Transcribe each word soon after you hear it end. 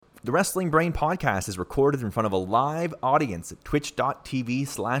The Wrestling Brain podcast is recorded in front of a live audience at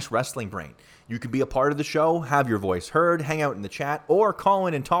twitch.tv/wrestlingbrain. You can be a part of the show, have your voice heard, hang out in the chat, or call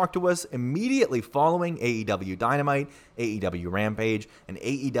in and talk to us immediately following AEW Dynamite, AEW Rampage, and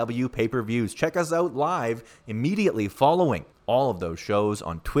AEW pay-per-views. Check us out live immediately following all of those shows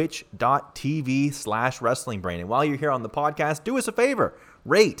on twitch.tv/wrestlingbrain. And while you're here on the podcast, do us a favor,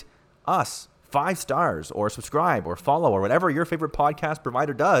 rate us 5 stars, or subscribe, or follow, or whatever your favorite podcast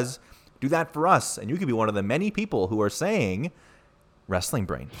provider does. Do that for us, and you could be one of the many people who are saying Wrestling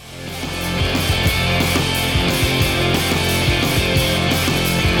Brain.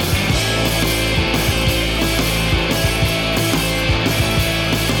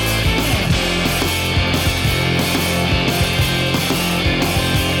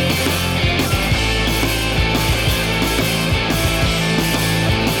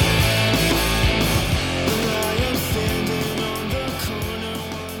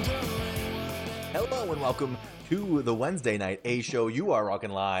 Welcome to the Wednesday night A show. You are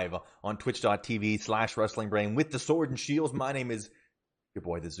rocking live on twitch.tv/wrestlingbrain with the Sword and Shields. My name is your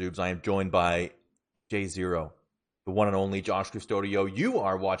boy, the Zoobs. I am joined by J0, the one and only Josh Custodio. You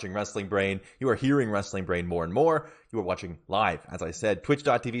are watching Wrestling Brain. You are hearing Wrestling Brain more and more. You are watching live, as I said,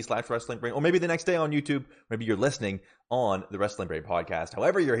 twitch.tv/wrestlingbrain, or maybe the next day on YouTube. Maybe you're listening on the Wrestling Brain podcast.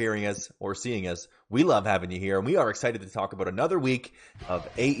 However you're hearing us or seeing us, we love having you here, and we are excited to talk about another week of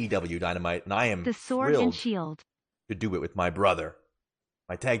AEW Dynamite, and I am the Sword and Shield to do it with my brother,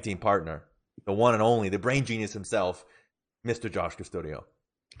 my tag team partner, the one and only, the brain genius himself, Mr. Josh Custodio.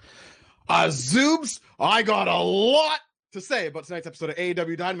 Zoobs, I got a lot to say about tonight's episode of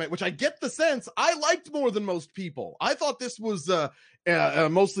AEW Dynamite, which I get the sense I liked more than most people. I thought this was a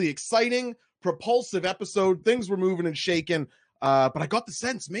mostly exciting, propulsive episode. Things were moving and shaking, but I got the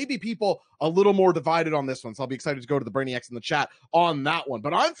sense maybe people a little more divided on this one, so I'll be excited to go to the Brainiacs in the chat on that one.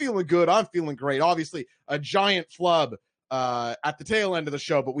 But I'm feeling good. I'm feeling great. Obviously, a giant flub at the tail end of the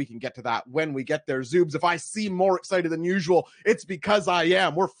show, but we can get to that when we get there. Zoobs, if I seem more excited than usual, it's because I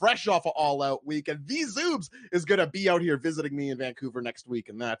am. We're fresh off of All Out Week, and the Zoobs is going to be out here visiting me in Vancouver next week,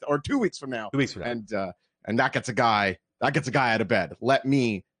 and that, or 2 weeks from now. 2 weeks from now. And that gets a guy out of bed. Let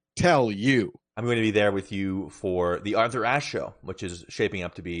me tell you. I'm going to be there with you for the Arthur Ashe show, which is shaping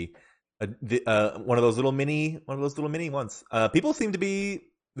up to be one of those little mini ones. People seem to be,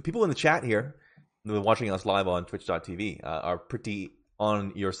 the people in the chat here, watching us live on twitch.tv, are pretty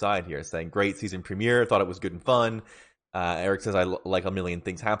on your side here, saying great season premiere, thought it was good and fun. Eric says I like a million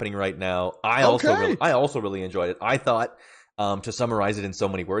things happening right now. I also really enjoyed it. I thought, to summarize it in so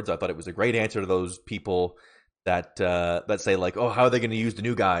many words, I thought it was a great answer to those people that say like, oh, how are they going to use the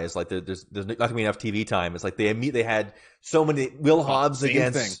new guys? Like there's not going to be enough TV time. It's like they had so many Will Hobbs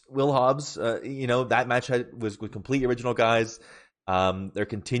against Will Hobbs. That match was with complete original guys. They're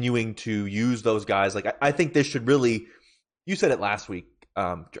continuing to use those guys. Like I think this should really, you said it last week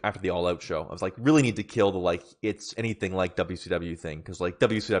after the All Out show. I was like, really need to kill the like it's anything like WCW thing, because like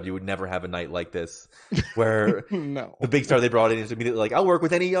WCW would never have a night like this where no. The big star they brought in is immediately like, I'll work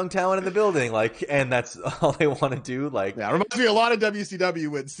with any young talent in the building, like, and that's all they want to do. Like, yeah, it reminds me a lot of WCW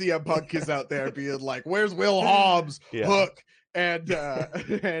when CM Punk is out there being like, "Where's Will Hobbs?" Yeah. Hook. And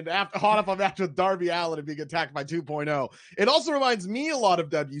after hot up on match with Darby Allin and being attacked by 2.0. It also reminds me a lot of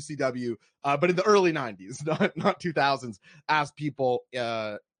WCW, but in the early 90s, not 2000s, as people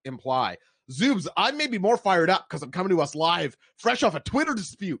imply. Zoobs, I may be more fired up because I'm coming to us live, fresh off a Twitter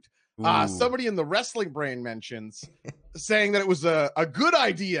dispute. Somebody in the Wrestling Brain mentions saying that it was a good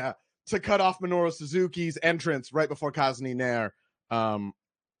idea to cut off Minoru Suzuki's entrance right before Kazuki Nair. Not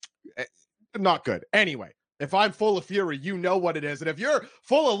good. Anyway. If I'm full of fury, you know what it is. And if you're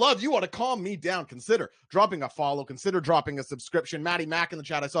full of love, you want to calm me down. Consider dropping a follow. Consider dropping a subscription. Maddie Mack in the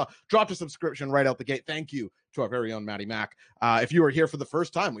chat, I saw, dropped a subscription right out the gate. Thank you to our very own Maddie Mack. If you are here for the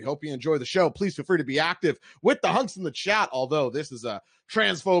first time, we hope you enjoy the show. Please feel free to be active with the hunks in the chat, although this is a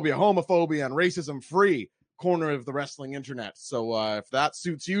transphobia, homophobia, and racism-free corner of the wrestling internet. So if that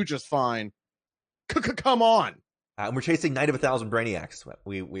suits you just fine, come on. And we're chasing Night of 1,000 Brainiacs.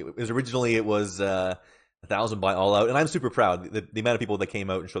 It was 1,000 by All Out, and I'm super proud. The amount of people that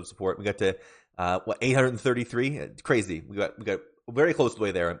came out and showed support. We got to 833. It's crazy. We got very close to the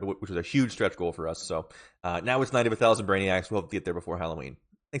way there, which was a huge stretch goal for us. So now it's Night of 1,000 Brainiacs. We'll hope to get there before Halloween.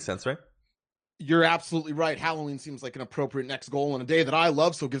 Makes sense, right? You're absolutely right. Halloween seems like an appropriate next goal on a day that I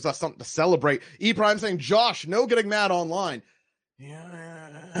love, so it gives us something to celebrate. E Prime saying, Josh, no getting mad online.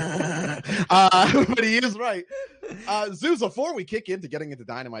 Yeah. But he is right. Zeus, before we kick into getting into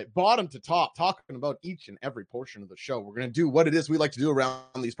Dynamite, bottom to top, talking about each and every portion of the show, we're going to do what it is we like to do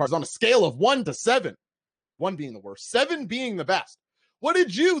around these parts on a scale of 1 to 7. 1 being the worst, 7 being the best. What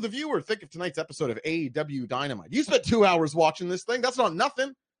did you, the viewer, think of tonight's episode of AEW Dynamite? You spent 2 hours watching this thing. That's not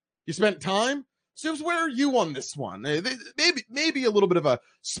nothing. You spent time. So where are you on this one? Maybe a little bit of a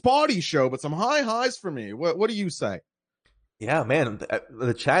spotty show, but some high highs for me. What do you say? Yeah, man,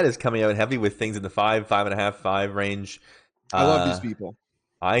 the chat is coming out heavy with things in the 5, 5.5, 5 range. I love these people.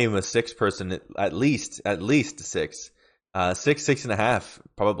 I am a 6 person, at least 6. 6.5,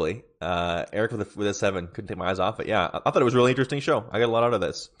 probably. Eric with a 7. Couldn't take my eyes off it. Yeah, I thought it was a really interesting show. I got a lot out of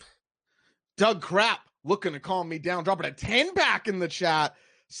this. Doug Crap looking to calm me down, dropping a 10 back in the chat,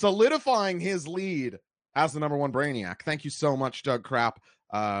 solidifying his lead as the number 1 Brainiac. Thank you so much, Doug Crap.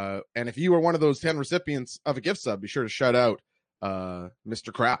 And if you are one of those 10 recipients of a gift sub, be sure to shout out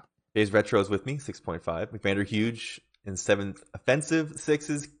Mr. Crap. Jay's Retro's with me, 6.5. McVander Huge in 7th. Offensive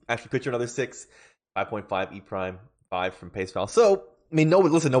 6s. Ashley Kutcher, another 6. 5.5. E Prime 5 from Pacefal. So, I mean,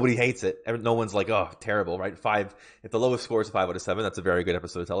 nobody hates it. No one's like, oh, terrible, right? 5. If the lowest score is 5 out of 7, that's a very good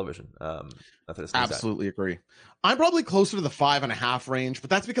episode of television. Absolutely agree. I'm probably closer to the 5.5 range, but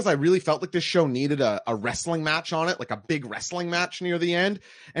that's because I really felt like this show needed a wrestling match on it, like a big wrestling match near the end.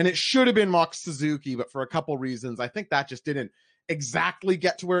 And it should have been Mox Suzuki, but for a couple reasons, I think that just didn't exactly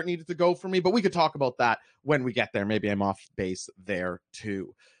get to where it needed to go for me. But we could talk about that when we get there. Maybe I'm off base there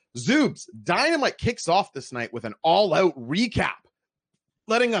too. Zoobs, Dynamite kicks off this night with an all-out recap,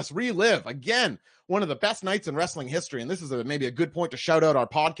 letting us relive again one of the best nights in wrestling history. And this is maybe a good point to shout out our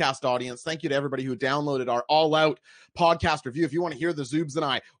podcast audience. Thank you to everybody who downloaded our all-out podcast review. If you want to hear the Zoobs and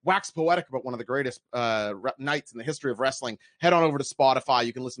I wax poetic about one of the greatest nights in the history of wrestling, head on over to Spotify.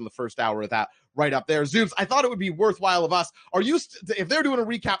 You can listen to the first hour of that right up there. Zoobs, I thought it would be worthwhile of us. Are you, if they're doing a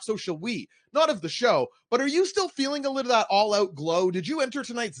recap, so shall we. Not of the show, but are you still feeling a little of that all-out glow? Did you enter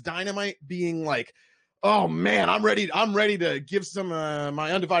tonight's Dynamite being like, oh man, I'm ready to give some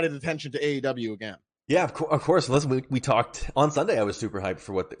my undivided attention to AEW again? Yeah, of course. Listen, we talked on Sunday. I was super hyped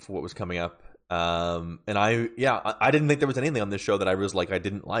for what was coming up, and I didn't think there was anything on this show that I was like I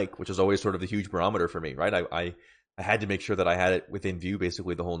didn't like, which is always sort of the huge barometer for me, right? I had to make sure that I had it within view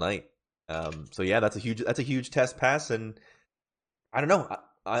basically the whole night. So yeah, that's a huge test pass, and I don't know.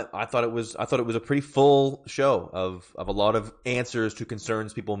 I thought it was a pretty full show of a lot of answers to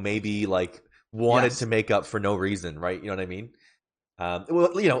concerns people maybe like wanted to make up for no reason, right? You know what I mean?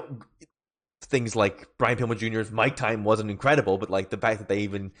 Well, you know, things like Brian Pillman Jr.'s mic time wasn't incredible, but like the fact that they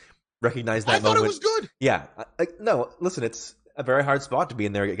even recognized that moment. I thought it was good. Yeah. No, listen, it's a very hard spot to be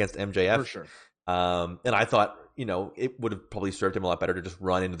in there against MJF. For sure. And I thought, you know, it would have probably served him a lot better to just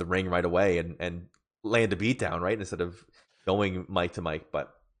run into the ring right away and land a beatdown, right? Instead of going mic to mic.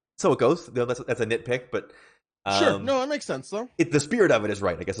 But so it goes. You know, that's a nitpick, but sure. No, that makes sense though. The spirit of it is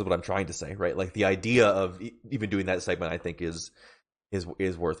right, I guess is what I'm trying to say, right? Like the idea of even doing that segment, I think is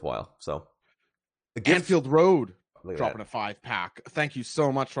worthwhile. So Anfield Road dropping a 5-pack. Thank you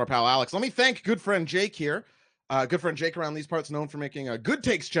so much to our pal Alex. Let me thank good friend Jake here. Good friend Jake around these parts, known for making good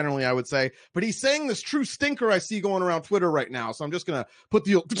takes generally, I would say. But he's saying this true stinker I see going around Twitter right now. So I'm just going to put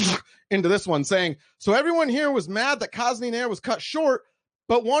the into this one saying, so everyone here was mad that Kazuchika Nair was cut short,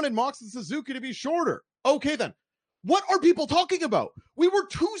 but wanted Mox and Suzuki to be shorter. Okay, then. What are people talking about? We were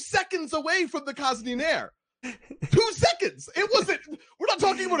 2 seconds away from the Kazuchika Nair. 2 seconds. It wasn't. We're not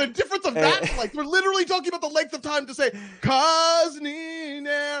talking about a difference of that. Like we're literally talking about the length of time to say Kazuchika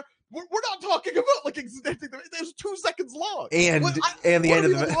Nair. We're not talking about like there's 2 seconds long. And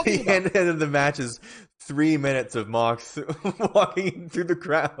the end of the match is 3 minutes of Mox walking through the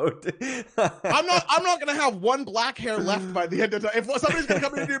crowd. I'm not gonna have one black hair left by the end of the time. If somebody's gonna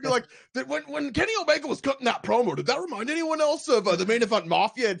come in here and be like, when Kenny Omega was cutting that promo, did that remind anyone else of the main event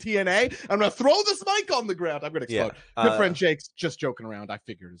Mafia and TNA? I'm gonna throw this mic on the ground. I'm gonna explode. Yeah. Good friend Jake's just joking around. I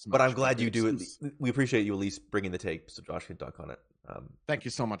figured as much. But I'm glad you do it. We appreciate you at least bringing the tape so Josh can talk on it. Thank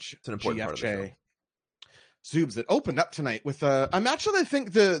you so much. It's an important part of the show. Zoobs, it opened up tonight with a match that I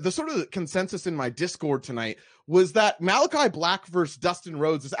think the sort of consensus in my Discord tonight was that Malachi Black versus Dustin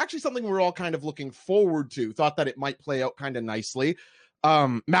Rhodes is actually something we're all kind of looking forward to. Thought that it might play out kind of nicely.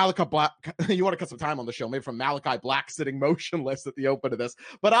 Malachi Black, you want to cut some time on the show, maybe from Malachi Black sitting motionless at the open of this,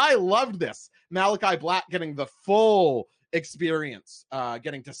 but I loved this. Malachi Black getting the full experience,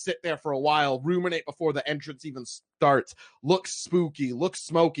 getting to sit there for a while, ruminate before the entrance even starts, looks spooky, looks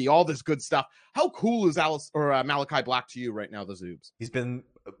smoky, all this good stuff. How cool is Malachi Black to you right now, the Zoobs? He's been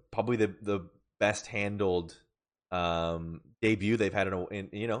probably the best handled debut they've had in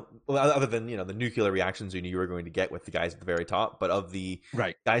you know, other than, you know, the nuclear reactions you knew you were going to get with the guys at the very top, but of the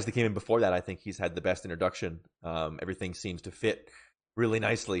guys that came in before that, I think he's had the best introduction. Everything seems to fit really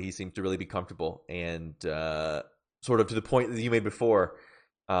nicely. He seems to really be comfortable, and sort of to the point that you made before,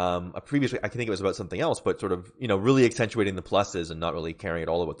 previously, I think it was about something else, but sort of, really accentuating the pluses and not really caring at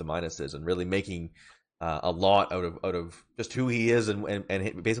all about the minuses, and really making a lot out of just who he is,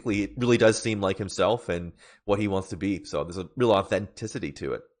 and basically it really does seem like himself and what he wants to be. So there's a real authenticity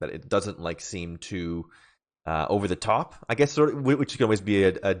to it, that it doesn't seem too over the top, I guess, sort of, which can always be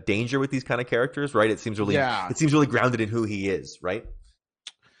a danger with these kind of characters, right? It seems really grounded in who he is, right?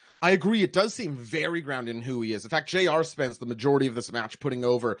 I agree. It does seem very grounded in who he is. In fact, JR spends the majority of this match putting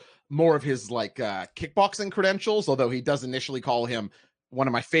over more of his kickboxing credentials, although he does initially call him one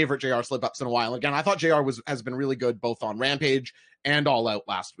of my favorite JR slip-ups in a while. Again, I thought JR has been really good both on Rampage and All Out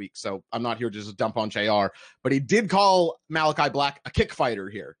last week, so I'm not here to just dump on JR, but he did call Malachi Black a kick fighter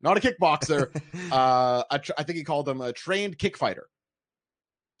here, not a kickboxer. I think he called him a trained kick fighter.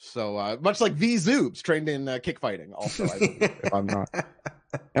 So much like V Zoobs, trained in kick fighting also, I believe, if I'm not.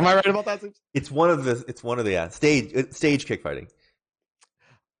 Am I right about that, Zoobs? It's one of the stage kick fighting.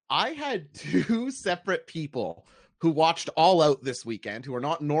 I had two separate people who watched All Out this weekend, who are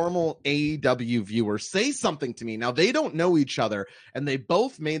not normal AEW viewers, say something to me. Now, they don't know each other, and they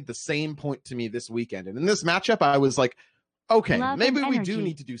both made the same point to me this weekend. And in this matchup, I was like, okay, maybe we do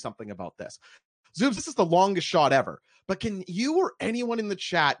need to do something about this. Zoobs, this is the longest shot ever. But can you or anyone in the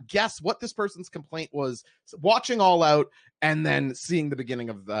chat guess what this person's complaint was watching All Out and then seeing the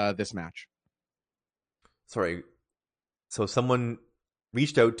beginning of this match? Sorry. So someone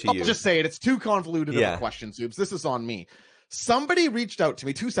reached out to you. I'll just say it. It's too convoluted of a question, Zoobs. This is on me. Somebody reached out to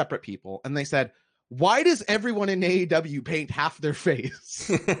me, two separate people, and they said, why does everyone in AEW paint half their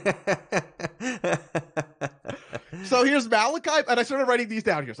face? So here's Malachi, and I started writing these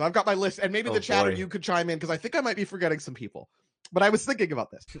down here. So I've got my list, and maybe the chat or you could chime in, because I think I might be forgetting some people. But I was thinking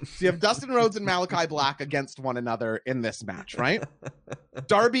about this. So you have Dustin Rhodes and Malachi Black against one another in this match, right?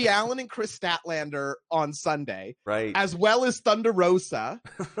 Darby Allin and Chris Statlander on Sunday, right? As well as Thunder Rosa.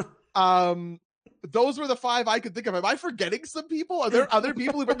 Those were the five I could think of. Am I forgetting some people? Are there other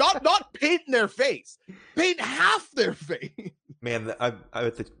people who not paint their face, paint half their face? Man,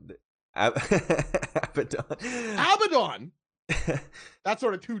 Abaddon. That's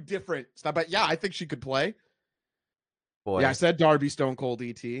sort of two different stuff, but yeah, I think she could play. Boy. Yeah, I said Darby Stone Cold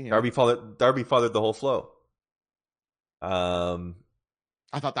ET. Yeah. Darby fathered the whole flow. I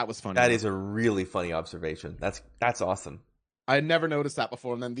thought that was funny. That is a really funny observation. That's awesome. I had never noticed that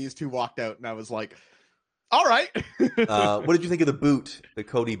before, and then these two walked out, and I was like, all right. What did you think of the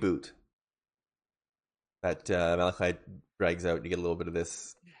Cody boot? That Malachi drags out, and you get a little bit of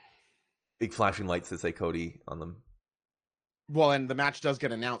this big flashing lights that say Cody on them. Well, and the match does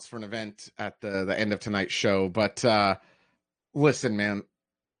get announced for an event at the end of tonight's show, but listen, man,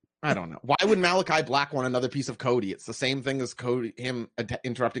 I don't know. Why would Malachi Black want another piece of Cody? It's the same thing as him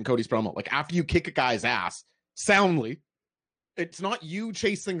interrupting Cody's promo. Like, after you kick a guy's ass soundly, it's not you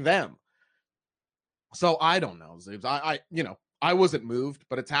chasing them. So I don't know, Zoobs. I wasn't moved,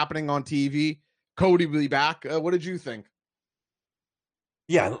 but it's happening on TV. Cody will be back. What did you think?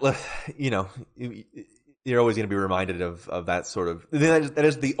 Yeah, you're always going to be reminded of that sort of... That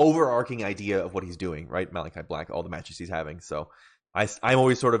is the overarching idea of what he's doing, right? Malachi Black, all the matches he's having. So I'm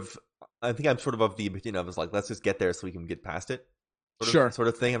always sort of... I think I'm sort of the opinion of, let's just get there so we can get past it. Sort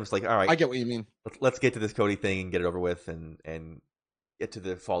of thing. I'm just like, all right. I get what you mean. Let's get to this Cody thing and get it over with, and get to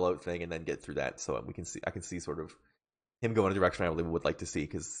the Fallout thing, and then get through that. So I can see sort of him going a direction I really would like to see,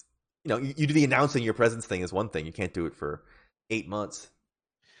 because you do the announcing your presence thing is one thing. You can't do it for 8 months.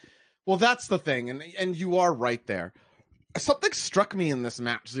 Well, that's the thing, and you are right there. Something struck me in this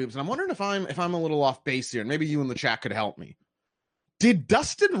match, Zoobs, and I'm wondering if I'm a little off base here, and maybe you in the chat could help me. Did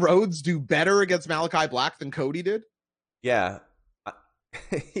Dustin Rhodes do better against Malachi Black than Cody did? Yeah.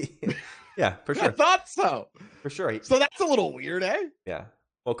 Yeah, for sure. I thought so. For sure. So that's a little weird, eh? Yeah.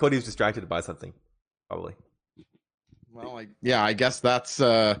 Well, Cody was distracted by something, probably. Well, I guess that's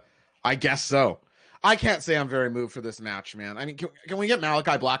I guess so. I can't say I'm very moved for this match, man. I mean, can we get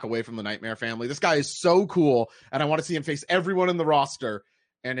Malachi Black away from the Nightmare family? This guy is so cool, and I want to see him face everyone in the roster.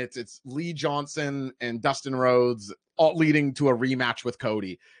 And it's Lee Johnson and Dustin Rhodes, all leading to a rematch with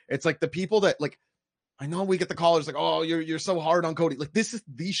Cody. It's like the people that, like, I know we get the callers like, oh, you're so hard on Cody. Like, this is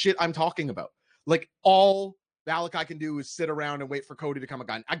the shit I'm talking about. Like, all Malachi can do is sit around and wait for Cody to come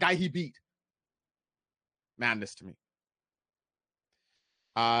a guy he beat. Madness to me.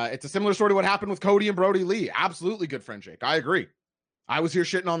 It's a similar story to what happened with Cody and Brody Lee. Absolutely good friend, Jake. I agree. I was here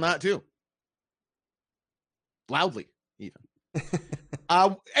shitting on that too. Loudly, even.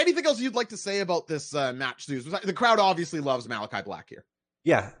 Anything else you'd like to say about this match, Zeus? The crowd obviously loves Malachi Black here.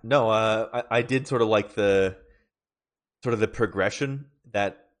 Yeah, no, I did sort of like the progression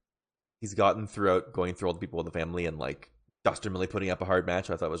that he's gotten throughout going through all the people in the family, and like Dustin really putting up a hard match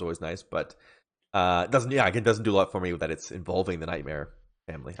I thought was always nice, but it doesn't do a lot for me that it's involving the Nightmare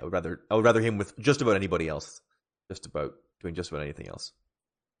family. I would rather him with just about anybody else, just about doing just about anything else.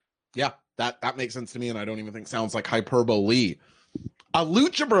 Yeah, that makes sense to me, and I don't even think sounds like hyperbole. A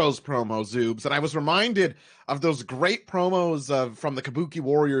Lucha Bros promo, Zoobs, and I was reminded of those great promos from the Kabuki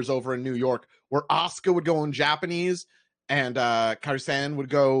Warriors over in New York, where Asuka would go in Japanese and Kairi-San would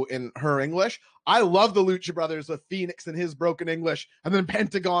go in her English. I love the Lucha Brothers with Phoenix and his broken English, and then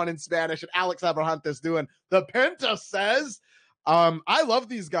Pentagon in Spanish, and Alex Abrahantes doing the Penta says. I love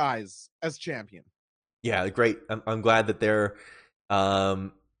these guys as champion. Yeah, great. I'm glad that they're.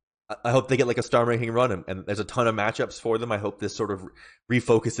 I hope they get like a star ranking run, and there's a ton of matchups for them. I hope this sort of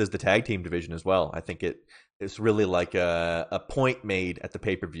refocuses the tag team division as well. I think it's really like a point made at the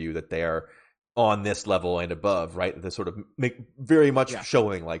pay-per-view that they are on this level and above, right? The sort of make very much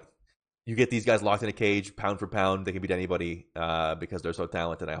showing like you get these guys locked in a cage, pound for pound, they can beat anybody because they're so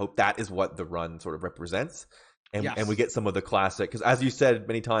talented. I hope that is what the run sort of represents, and we get some of the classic, because as you said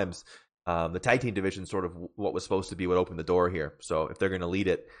many times, the tag team division sort of what was supposed to be what opened the door here. So if they're going to lead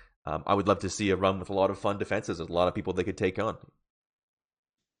it, I would love to see a run with a lot of fun defenses. There's a lot of people they could take on.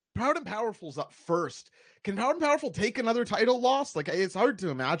 Proud and Powerful's up first. Can Proud and Powerful take another title loss? Like, it's hard to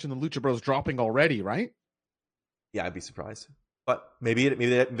imagine the Lucha Bros dropping already, right? Yeah, I'd be surprised. But maybe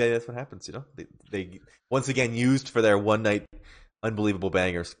that's what happens, you know? They once again used for their one night unbelievable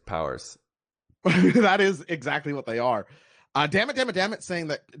bangers powers. That is exactly what they are. Damn it, saying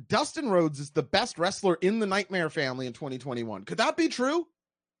that Dustin Rhodes is the best wrestler in the Nightmare family in 2021. Could that be true?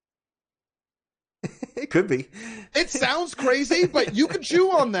 It could be. It sounds crazy, but you can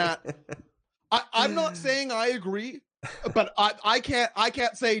chew on that. I'm not saying I agree, but I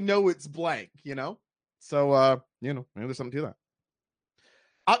can't say no, it's blank, you know? So, maybe there's something to that.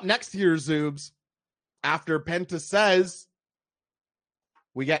 Up next here, Zoobs, after Penta says,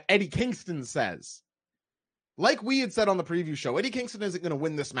 we got Eddie Kingston says. Like we had said on the preview show, Eddie Kingston isn't going to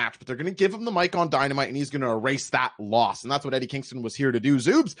win this match, but they're going to give him the mic on Dynamite, and he's going to erase that loss. And that's what Eddie Kingston was here to do.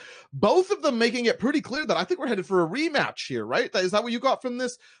 Zoobs, both of them making it pretty clear that I think we're headed for a rematch here, right? Is that what you got from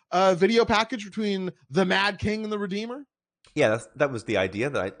this video package between the Mad King and the Redeemer? Yeah, that was the idea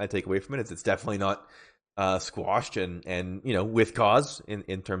that I take away from it. It's definitely not squashed and with cause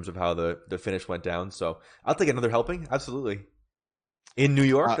in terms of how the finish went down. So I'll take another helping. Absolutely. In New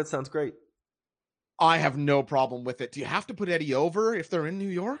York, that sounds great. I have no problem with it. Do you have to put Eddie over if they're in New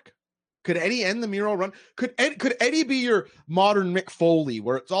York? Could Eddie end the Miro run? Could Eddie be your modern Mick Foley,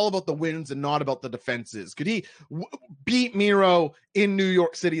 where it's all about the wins and not about the defenses? Could he beat Miro in New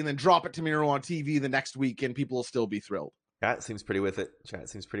York City and then drop it to Miro on TV the next week and people will still be thrilled? Chat seems pretty with it.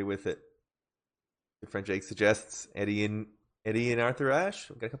 Good friend Jake suggests Eddie and Arthur Ashe.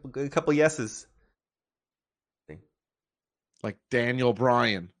 We've got a couple yeses. Like Daniel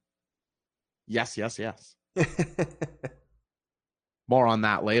Bryan. Yes. More on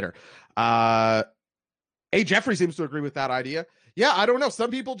that later. A. Jeffrey seems to agree with that idea. Yeah, I don't know.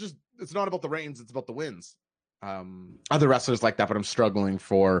 Some people just, it's not about the reigns, it's about the wins. Other wrestlers like that, but I'm struggling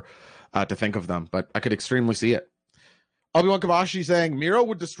to think of them. But I could extremely see it. Obi-Wan Kabashi saying Miro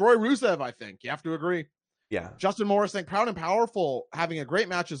would destroy Rusev, I think. You have to agree. Yeah. Justin Morris saying Proud and Powerful having a great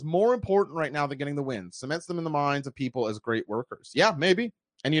match is more important right now than getting the win. Cements them in the minds of people as great workers. Yeah, maybe.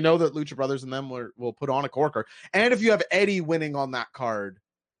 And you know that Lucha Brothers and them will put on a corker. And if you have Eddie winning on that card,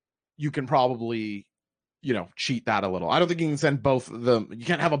 you can probably, cheat that a little. I don't think you can send both of them. You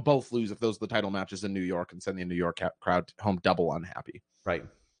can't have a both lose if those are the title matches in New York and send the New York crowd home double unhappy. Right.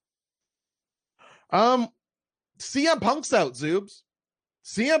 CM Punk's out, Zoobs.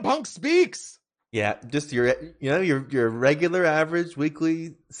 CM Punk speaks. Yeah, just your regular average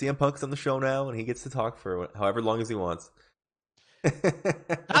weekly CM Punk's on the show now, and he gets to talk for however long as he wants.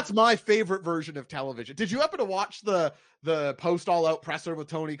 That's my favorite version of television. Did you happen to watch the post all out presser with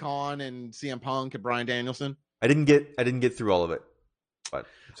Tony Khan and CM Punk and Bryan Danielson? I didn't get through all of it, but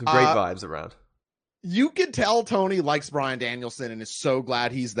some great vibes around. You can tell Tony likes Bryan Danielson and is so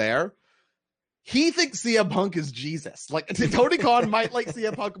glad he's there. He thinks CM Punk is Jesus. Like, Tony Khan might like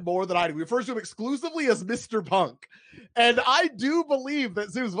CM Punk more than I do. We refer to him exclusively as Mr. Punk. And I do believe that,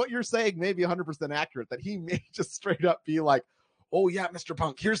 Zeus, what you're saying may be 100% accurate, that he may just straight up be like, oh yeah, Mr.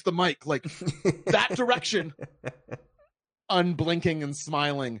 Punk, here's the mic, like that direction. Unblinking and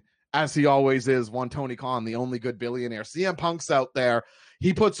smiling as he always is, one Tony Khan, the only good billionaire. CM Punk's out there.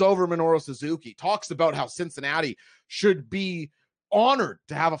 He puts over Minoru Suzuki, talks about how Cincinnati should be honored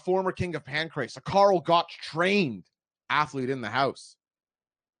to have a former King of Pancrase, a Carl Gotch trained athlete in the house.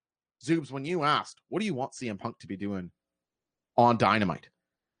 Zoobs, when you asked, what do you want CM Punk to be doing on Dynamite?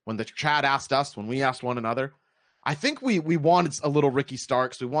 When the chat asked us, when we asked one another, I think we wanted a little Ricky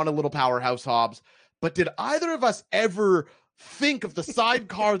Starks. We wanted a little Powerhouse Hobbs. But did either of us ever think of the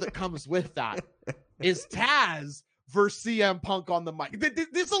sidecar that comes with that? Is Taz versus CM Punk on the mic?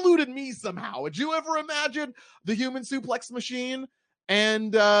 This eluded me somehow. Would you ever imagine the Human Suplex Machine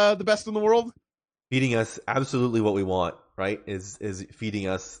and the Best in the World? Feeding us absolutely what we want, right? Is feeding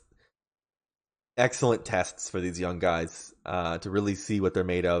us excellent tests for these young guys to really see what they're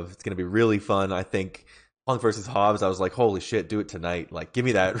made of. It's going to be really fun. I think Punk versus Hobbs, I was like, holy shit, do it tonight. Like, give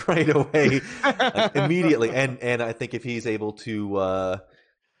me that right away, like, immediately. And I think if he's able to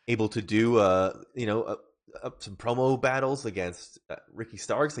do, some promo battles against Ricky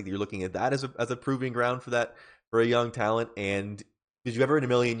Starks, like you're looking at that as a proving ground for that, for a young talent. And did you ever in a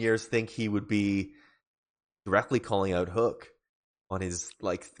million years think he would be directly calling out Hook on his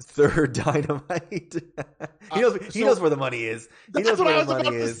like third Dynamite? He knows where the money is. That's what I was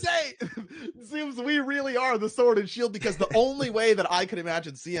about to say. It seems we really are the sword and shield, because the only way that I could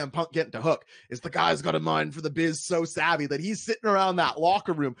imagine CM Punk getting to Hook is the guy's got a mind for the biz so savvy that he's sitting around that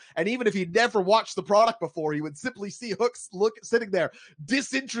locker room, and even if he'd never watched the product before, he would simply see Hook sitting there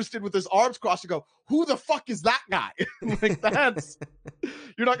disinterested with his arms crossed and go, who the fuck is that guy? Like, that's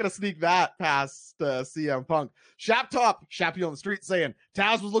you're not going to sneak that past CM Punk. Shappy on the street saying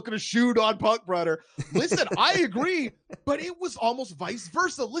Taz was looking to shoot on Punk, brother. Listen, I agree, but it was almost vice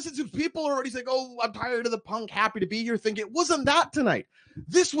versa. Listen to people already saying, oh, I'm tired of the Punk, happy to be here. Think it wasn't that tonight.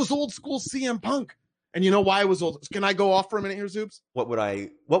 This was old school CM Punk. And you know why it was old? Can I go off for a minute here, Zoobs? What would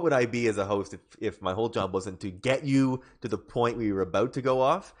I be as a host if my whole job wasn't to get you to the point where you were about to go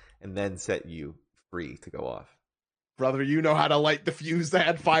off and then set you free to go off? Brother, you know how to light the fuse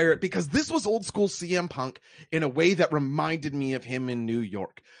and fire it, because this was old school CM Punk in a way that reminded me of him in New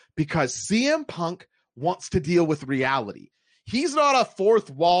York, because CM Punk wants to deal with reality. He's not a fourth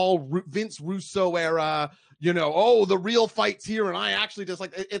wall Vince Russo era, the real fight's here and I actually just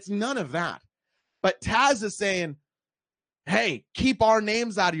like it's none of that. But Taz is saying, hey, keep our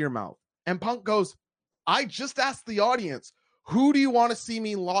names out of your mouth. And Punk goes, I just asked the audience, who do you want to see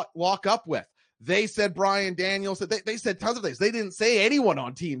me lock up with? They said Bryan Daniels. They said tons of things. They didn't say anyone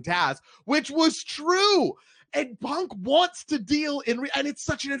on Team Taz, which was true. And Punk wants to deal and it's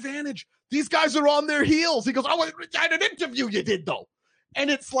such an advantage. These guys are on their heels. He goes, I had an interview you did, though.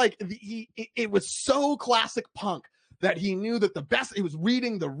 And it's like it was so classic Punk that he knew that the best, he was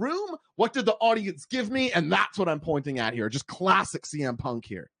reading the room. What did the audience give me? And that's what I'm pointing at here. Just classic CM Punk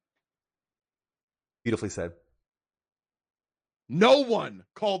here. Beautifully said. No one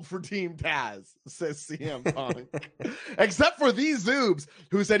called for Team Taz, says CM Punk. Except for these Zoobs,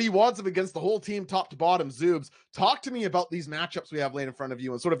 who said he wants him against the whole team, top to bottom. Zoobs, talk to me about these matchups we have laid in front of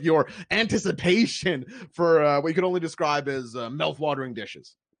you and sort of your anticipation for what you could only describe as mouth-watering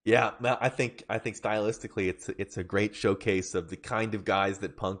dishes. Yeah, I think stylistically it's a great showcase of the kind of guys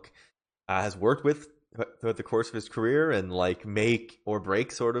that Punk has worked with throughout the course of his career, and like make or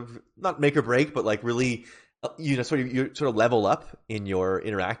break, sort of not make or break, but like really you sort of level up in your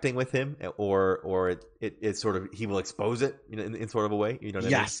interacting with him, or it's sort of he will expose it in sort of a way. You know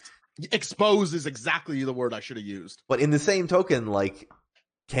what I mean? Expose is exactly the word I should have used. But in the same token, like,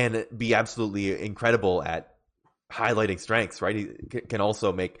 can be absolutely incredible at highlighting strengths, right? He can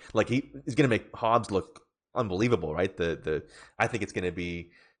also make, like, he's going to make Hobbs look unbelievable, right? I think it's going to be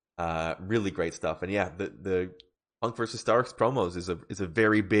really great stuff. And yeah, the Punk versus Starks promos is a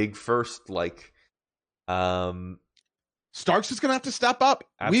very big first, like. Starks is gonna have to step up.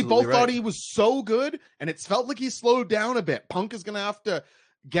 We both thought he was so good, and it's felt like he slowed down a bit. Punk is gonna have to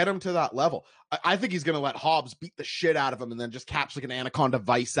get him to that level. I think he's gonna let Hobbs beat the shit out of him and then just catch like an anaconda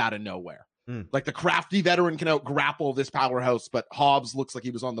vice out of nowhere. Like the crafty veteran can out grapple this powerhouse, but Hobbs looks like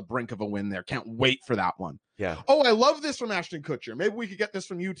he was on the brink of a win there. Can't wait for that one. Yeah. Oh, I love this from Ashton Kutcher. Maybe we could get this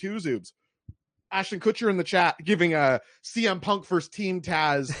from you too, Zoobs. Ashton Kutcher in the chat giving a CM Punk versus Team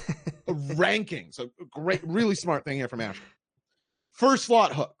Taz ranking. So great, really smart thing here from Ashton. First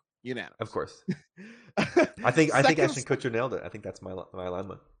slot Hook, unanimous. Of course. I think Ashton Kutcher nailed it. I think that's my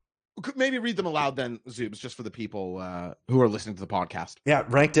alignment. Maybe read them aloud then, Zoobs, just for the people who are listening to the podcast. Yeah,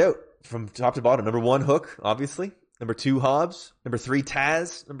 ranked out from top to bottom. Number 1, Hook, obviously. Number 2, Hobbs. Number 3,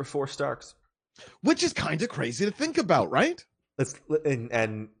 Taz. Number 4, Starks. Which is kind of crazy to think about, right?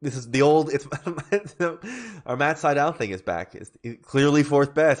 And this is the old. It's our Matt Sydal thing is back. It's clearly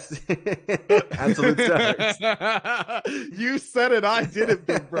 4th best. Absolute stars. You said it. I did it,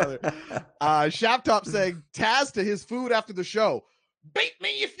 big brother. Shaptop saying Taz to his food after the show. Beat me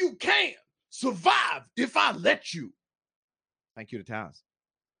if you can. Survive if I let you. Thank you to Taz.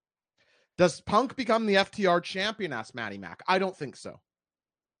 Does Punk become the FTR champion? Asked Matty Mac. I don't think so.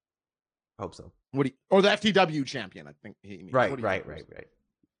 I hope so. Or the FTW champion, I think he means. Right.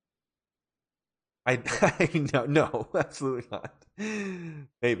 No, absolutely not.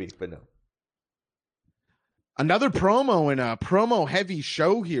 Maybe, but no. Another promo in a promo-heavy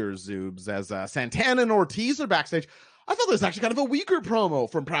show here, Zoobs, as Santana and Ortiz are backstage. I thought this was actually kind of a weaker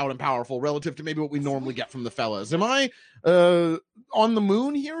promo from Proud and Powerful relative to maybe what we normally get from the fellas. Am I on the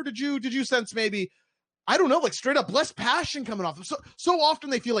moon here? Did you sense maybe, I don't know, like straight up less passion coming off them? So often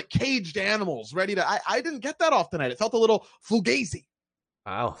they feel like caged animals ready to. I didn't get that off tonight. It felt a little fugazi.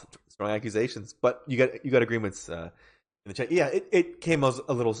 Wow, strong accusations. But you got agreements in the chat. Yeah, it came as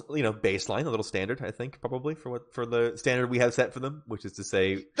a little, baseline, a little standard, I think, probably for the standard we have set for them, which is to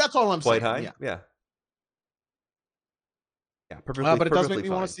say that's all I'm quite saying. High. Yeah. Perfectly. But it does make me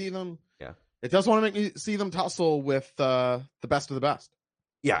fine. want to see them. Yeah, it does want to make me see them tussle with the best of the best.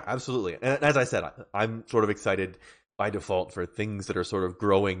 Yeah, absolutely. And as I said, I'm sort of excited by default for things that are sort of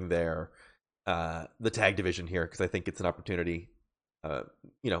growing the tag division here, because I think it's an opportunity. The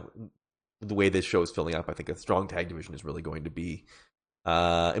way this show is filling up, I think a strong tag division is really going to be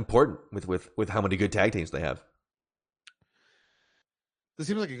important with how many good tag teams they have. This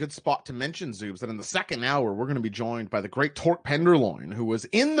seems like a good spot to mention, Zoobs, that in the second hour, we're going to be joined by the great Torque Penderloin, who was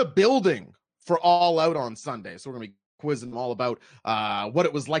in the building for All Out on Sunday. So we're going to be quizzing him all about what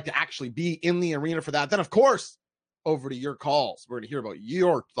it was like to actually be in the arena for that. Then, of course, over to your calls. We're going to hear about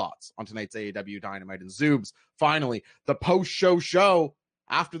your thoughts on tonight's AEW Dynamite. And Zoobs, finally, the post-show.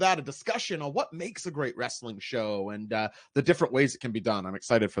 After that, a discussion on what makes a great wrestling show and the different ways it can be done. I'm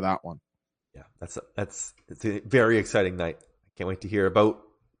excited for that one. Yeah, it's a very exciting night. Can't wait to hear about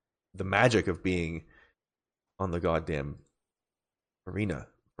the magic of being on the goddamn arena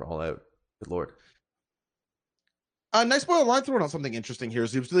for All Out. Good Lord. Nice boy online throwing out something interesting here,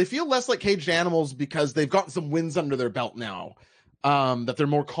 Zoobs. Do they feel less like caged animals because they've gotten some wins under their belt now? That they're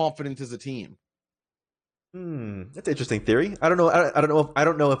more confident as a team? That's an interesting theory. I don't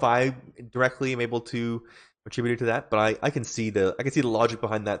know if I directly am able to attribute it to that, but I can see the logic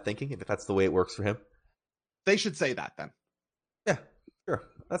behind that thinking, if that's the way it works for him. They should say that then. Yeah, sure.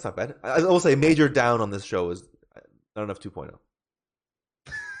 That's not bad. I will say major down on this show is not enough 2.0.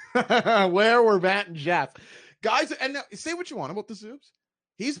 Where were Matt and Jeff? Guys, and now, say what you want about the Zoobs.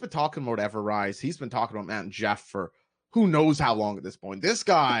 He's been talking about Ever Rise. He's been talking about Matt and Jeff for who knows how long at this point. This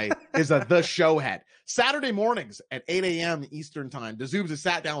guy is the show head. Saturday mornings at 8 a.m. Eastern time, the Zoobs has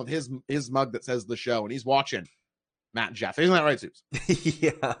sat down with his mug that says the show, and he's watching Matt and Jeff. Isn't that right, Zoobs?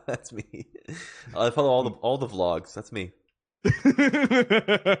 Yeah, that's me. I follow all the vlogs. That's me.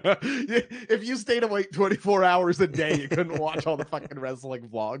 If you stayed awake 24 hours a day, you couldn't watch all the fucking wrestling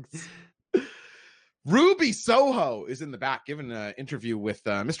vlogs. Ruby Soho is in the back giving an interview with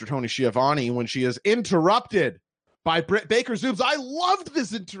Mr. Tony Schiavone when she is interrupted by Britt Baker. Zoobs, I loved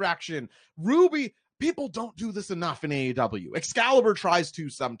this interaction. Ruby, people don't do this enough in AEW. Excalibur tries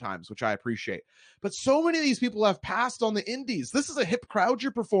to sometimes, which I appreciate. But so many of these people have passed on the indies. This is a hip crowd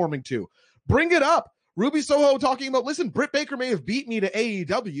you're performing to. Bring it up. Ruby Soho talking about, listen, Britt Baker may have beat me to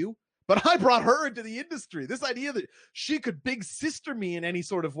AEW, but I brought her into the industry. This idea that she could big sister me in any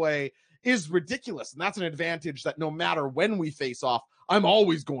sort of way is ridiculous. And that's an advantage that no matter when we face off, I'm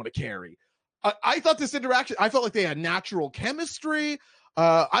always going to carry. I thought this interaction, I felt like they had natural chemistry.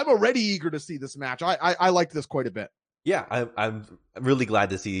 I'm already eager to see this match. I liked this quite a bit. Yeah, I'm really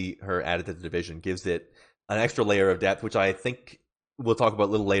glad to see her added to the division. Gives it an extra layer of depth, which I think we'll talk about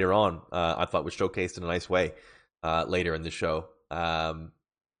a little later on. I thought was showcased in a nice way later in the show.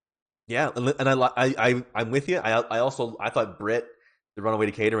 Yeah, and I'm with you. I thought Britt, the Runaway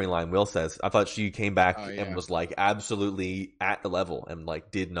to Catering line, Will says, I thought she came back and was like absolutely at the level and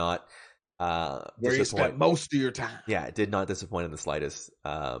like did not where you spent most of your time. Yeah, it did not disappoint in the slightest.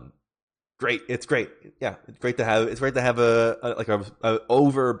 Great, it's great. Yeah, it's great to have a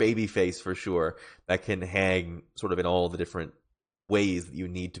over baby face for sure that can hang sort of in all the different ways that you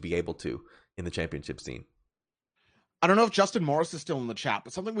need to be able to in the championship scene. I don't know if Justin Morris is still in the chat,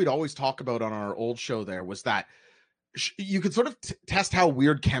 but something we'd always talk about on our old show there was that you could sort of test how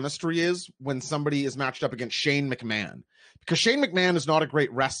weird chemistry is when somebody is matched up against Shane McMahon, because Shane McMahon is not a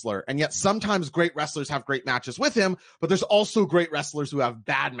great wrestler, and yet sometimes great wrestlers have great matches with him, but there's also great wrestlers who have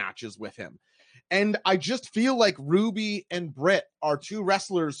bad matches with him. And I just feel like Ruby and Britt are two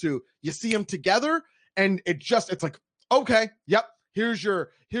wrestlers who you see them together and it's like, okay, yep, Here's your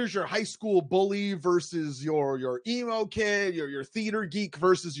high school bully versus your emo kid, your theater geek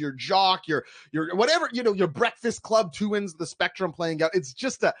versus your jock, your whatever, your Breakfast Club, two ends of the spectrum playing out. It's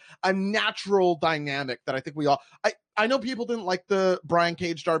just a natural dynamic that I think we all I know people didn't like the Brian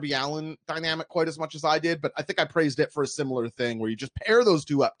Cage Darby Allin dynamic quite as much as I did, but I think I praised it for a similar thing where you just pair those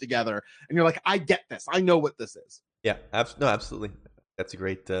two up together and you're like, I get this. I know what this is. Yeah, absolutely. That's a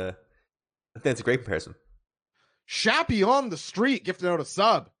great I think that's a great comparison. Shappy on the street gifted out a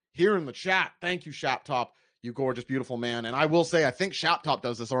sub here in the chat. Thank you, Shaptop, you gorgeous, beautiful man. And I will say, I think Shaptop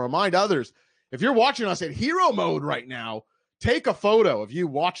does this. I'll remind others, if you're watching us at hero mode right now, take a photo of you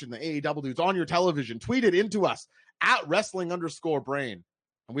watching the AEW dudes on your television, tweet it into us at wrestling_brain,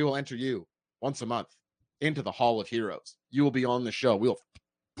 and we will enter you once a month into the Hall of Heroes. You will be on the show.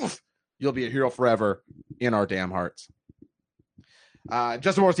 You'll be a hero forever in our damn hearts.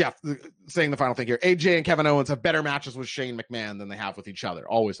 Justin Morris, saying the final thing here. AJ and Kevin Owens have better matches with Shane McMahon than they have with each other.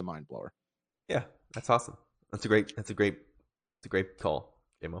 Always a mind blower. Yeah, that's awesome. That's a great call,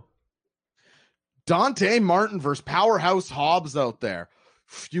 JMO. Dante Martin versus Powerhouse Hobbs out there.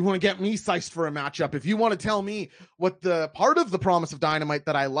 You want to get me sized for a matchup. If you want to tell me what the part of the promise of Dynamite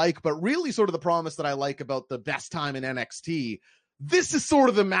that I like, but really sort of the promise that I like about the best time in NXT, this is sort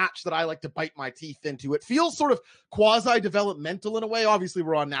of the match that I like to bite my teeth into. It feels sort of quasi-developmental in a way. Obviously,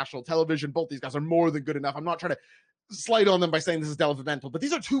 we're on national television. Both these guys are more than good enough. I'm not trying to slight on them by saying this is developmental, but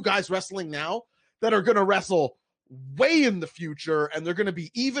these are two guys wrestling now that are going to wrestle way in the future, and they're going to be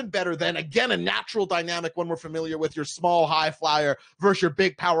even better than, again, a natural dynamic when we're familiar with your small high flyer versus your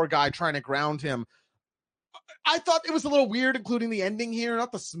big power guy trying to ground him. I thought it was a little weird, including the ending here.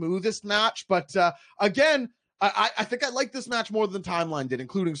 Not the smoothest match, but again, I think I like this match more than Timeline did,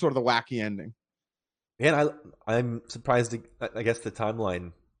 including sort of the wacky ending. And I'm surprised, I guess, the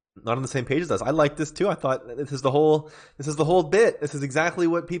Timeline not on the same page as us. I like this too. I thought this is the whole bit. This is exactly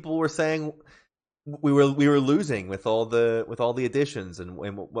what people were saying we were losing with all the additions and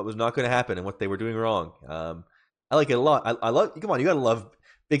what was not going to happen and what they were doing wrong. I like it a lot. I love. Come on, you got to love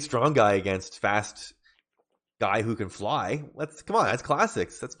big strong guy against fast guy who can fly. That's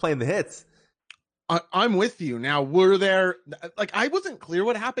classics. That's playing the hits. I'm with you. Now, were there, like, I wasn't clear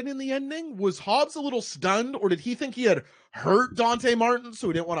what happened in the ending. Was Hobbs a little stunned, or did he think he had hurt Dante Martin, so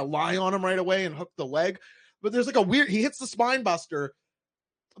he didn't want to lie on him right away and hook the leg? But there's like he hits the spine buster,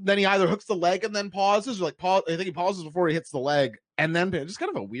 then he either hooks the leg and then pauses, or I think he pauses before he hits the leg, and then just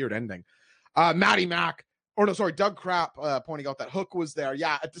kind of a weird ending. Doug Crap pointing out that Hook was there.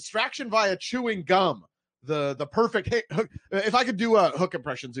 Yeah, a distraction via chewing gum. The perfect hit. Hook. If I could do a Hook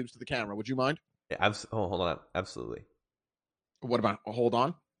impression, zooms to the camera, would you mind? Yeah, hold on. Absolutely. What about hold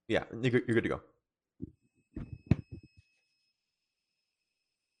on? Yeah, you're good to go.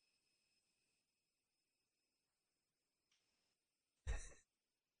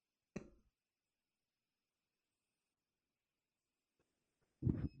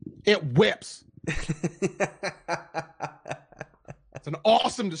 It whips. It's an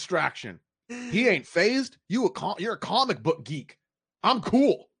awesome distraction. He ain't phased. You're a comic book geek. I'm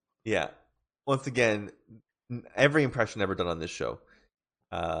cool. Yeah. Once again, every impression ever done on this show,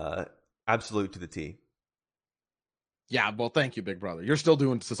 absolute to the T. Yeah, well, thank you, big brother. You're still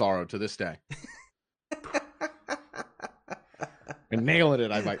doing Cesaro to this day. And nailing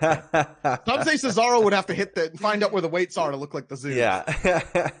it, I might say. Some say Cesaro would have to find out where the weights are to look like the Zoo. Yeah.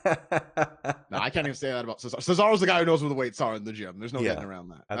 No, I can't even say that about Cesaro. Cesaro's the guy who knows where the weights are in the gym. There's no getting around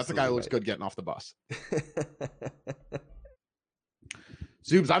that. That's the guy who looks good getting off the bus.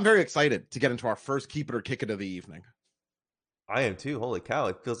 Zoobs, I'm very excited to get into our first Keep It or Kick It of the evening. I am too. Holy cow.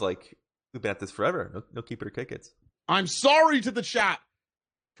 It feels like we've been at this forever. No Keep It or Kick It. I'm sorry to the chat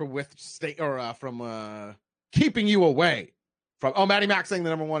from keeping you away. Maddie Mac saying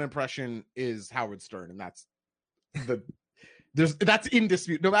the number one impression is Howard Stern, and that's that's in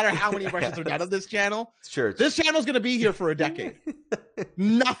dispute. No matter how many impressions are done on this channel, sure, this channel's going to be here for a decade.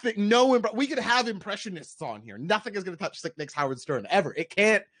 We could have impressionists on here. Nothing is going to touch Sick Nick's Howard Stern ever.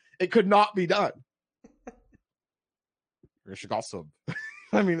 It could not be done. Also,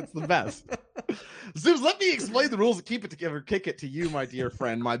 I mean, it's the best. Zeus, let me explain the rules of Keep It Together, Kick It to you, my dear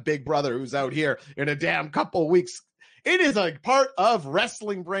friend, my big brother who's out here in a damn couple weeks. It is a part of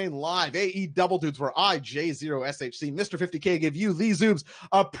Wrestling Brain Live, AE Double Dudes, where I, J0SHC, Mr. 50K, give you, the Zoobs,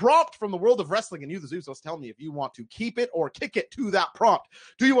 a prompt from the world of wrestling, and you, the Zoobs, tell me if you want to keep it or kick it to that prompt.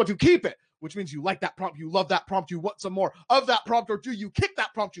 Do you want to keep it, which means you like that prompt, you love that prompt, you want some more of that prompt, or do you kick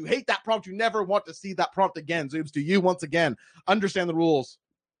that prompt, you hate that prompt, you never want to see that prompt again? Zoobs, do you, once again, understand the rules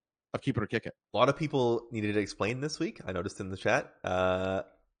of Keep It or Kick It? A lot of people needed to explain this week. I noticed in the chat.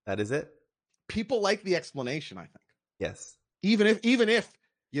 That is it. People like the explanation, I think. Yes. Even if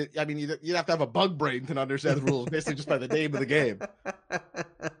you, I mean, you'd have to have a bug brain to understand the rules, basically just by the name of the game.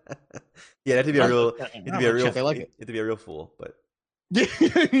 Yeah, it had to be a real, Like it. It had to be a real fool, but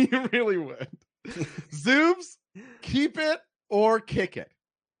You really would. Zoobs, keep it or kick it.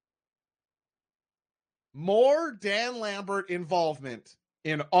 More Dan Lambert involvement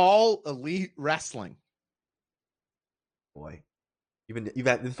in All Elite Wrestling. boy,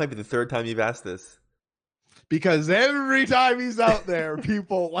 this might be the third time you've asked this. Because every time he's out there,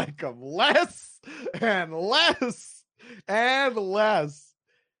 people like him less and less and less.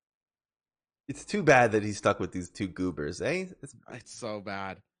 It's too bad that he's stuck with these two goobers, eh? It's so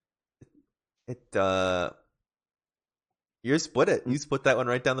bad. You split it. You split that one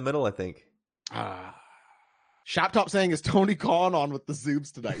right down the middle, I think. Shop Top saying, is Tony Khan on with the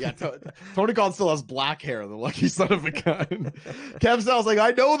Zoobs tonight? Yeah, Tony Khan still has black hair, the lucky son of a gun. Kev Sal's like, I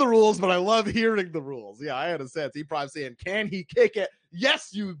know the rules, but I love hearing the rules. Yeah, I had a sense. E Prime saying, can he kick it? Yes,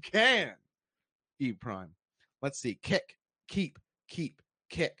 you can. E Prime. Let's see. Kick, keep, kick,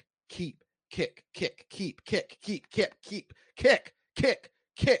 kick, keep, kick, kick, keep, kick, keep, kick, keep, kick, kick,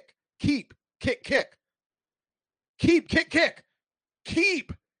 kick, keep, kick, kick, keep, kick,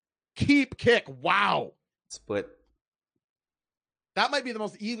 kick, keep, kick. Wow. Split. That might be the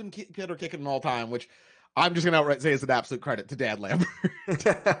most even hitter kicking in all time, which I'm just going to outright say is an absolute credit to Dan Lambert.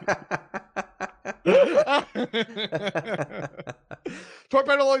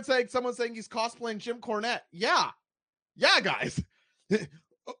 Torpedo Lloyd saying, someone saying he's cosplaying Jim Cornette. Yeah, guys.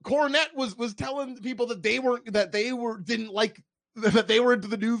 Cornette was telling people that they were into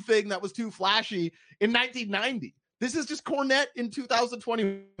the new thing that was too flashy in 1990. This is just Cornette in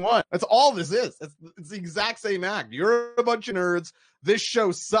 2021. That's all this is. It's the exact same act. You're a bunch of nerds. This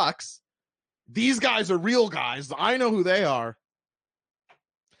show sucks. These guys are real guys. I know who they are.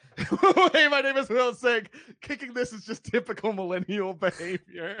 Hey, my name is Will Sig. Kicking this is just typical millennial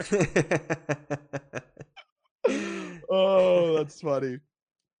behavior. Oh, that's funny.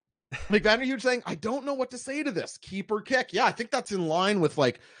 McVanderhuge Huge saying, I don't know what to say to this. Keep or kick. Yeah, I think that's in line with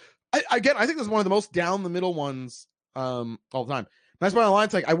I think this is one of the most down the middle ones all the time. Nice one online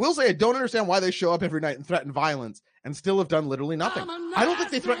saying, I will say I don't understand why they show up every night and threaten violence and still have done literally nothing. I don't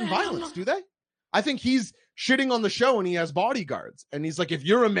think they threaten violence, do they? I think he's shitting on the show and he has bodyguards. And he's like, if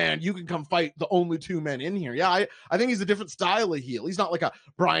you're a man, you can come fight the only two men in here. Yeah, I think he's a different style of heel. He's not like a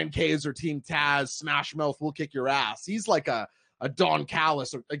Brian Cage or Team Taz, Smash Mouth, we'll kick your ass. He's like a Don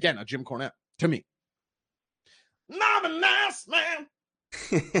Callis or, again, a Jim Cornette to me. I'm a nice man.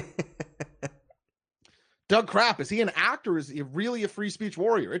 Doug Crap, is he an actor? Is he really a free speech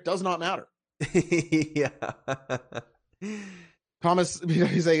warrior? It does not matter. Yeah. Thomas,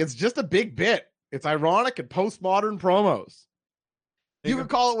 he's saying it's just a big bit. It's ironic and postmodern promos. You can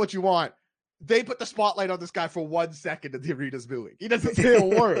call it what you want. They put the spotlight on this guy for 1 second and the arena's booing. He doesn't say a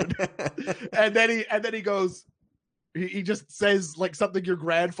word. and then he goes, he just says like something your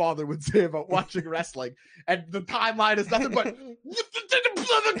grandfather would say about watching wrestling. And the timeline is nothing but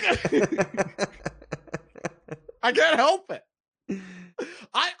I can't help it.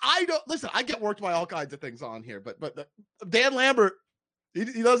 I don't listen. I get worked by all kinds of things on here, but Dan Lambert,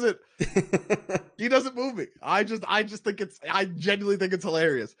 he doesn't move me. I genuinely think it's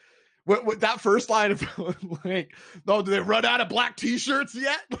hilarious. With that first line of like, no, do they run out of black t-shirts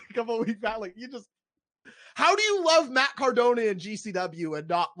yet? Like a couple weeks back, like how do you love Matt Cardona and GCW and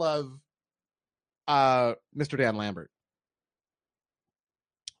not love Mr. Dan Lambert?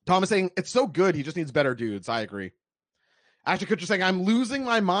 Thomas saying, it's so good, he just needs better dudes. I agree. Ashley Kutcher saying, I'm losing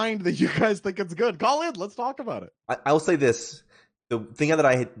my mind that you guys think it's good. Call in, let's talk about it. I'll say this. The thing that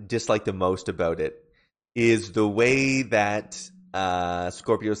I dislike the most about it is the way that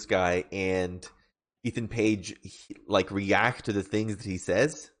Scorpio Sky and Ethan Page react to the things that he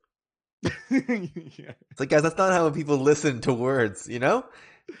says. Yeah. It's like, guys, that's not how people listen to words, you know?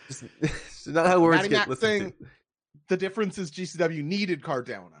 It's not how words get listened to. The difference is GCW needed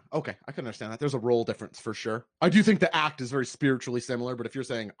Cardona. Okay, I can understand that. There's a role difference for sure. I do think the act is very spiritually similar, but if you're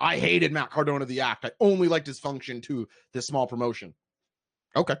saying, I hated Matt Cardona, the act, I only liked his function to this small promotion.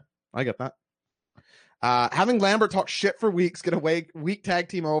 Okay, I get that. Having Lambert talk shit for weeks, get a weak tag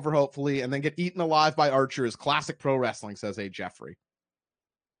team over, hopefully, and then get eaten alive by Archer is classic pro wrestling, says A. Jeffrey.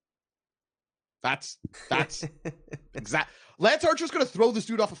 That's exact. Lance Archer's going to throw this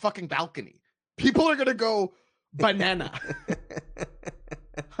dude off a fucking balcony. People are going to go banana.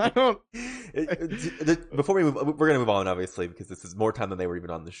 I don't. Before we move, we're going to move on, obviously, because this is more time than they were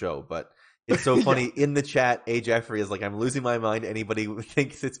even on the show. But it's so funny. In the chat, A. Jeffrey is like, I'm losing my mind. Anybody who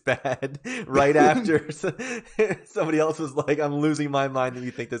thinks it's bad right after somebody else was like, I'm losing my mind that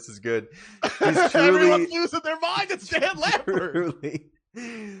you think this is good. He's Everyone's losing their mind. It's Dan Lambert.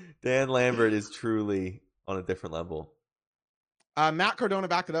 Dan Lambert is truly on a different level. Matt Cardona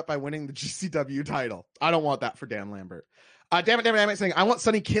backed it up by winning the GCW title. I don't want that for Dan Lambert. Damn it, saying, I want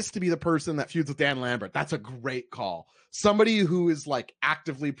Sonny Kiss to be the person that feuds with Dan Lambert. That's a great call. Somebody who is like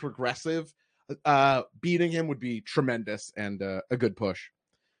actively progressive, beating him would be tremendous and a good push.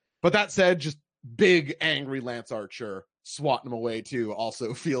 But that said, just big, angry Lance Archer swatting him away too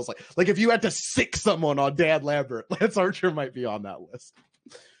also feels like if you had to sick someone on Dan Lambert, Lance Archer might be on that list.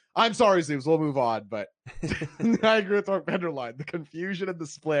 I'm sorry, Zeus. We'll move on, but I agree with Mark Vanderline. The confusion and the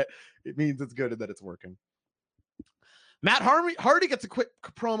split, it means it's good and that it's working. Matt Hardy gets a quick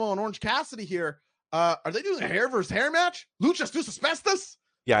promo on Orange Cassidy here. Are they doing a hair versus hair match? Luchas Dos Asbestos?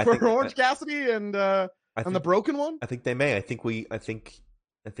 Yeah, I for think Orange Cassidy and the broken one. I think they may. I think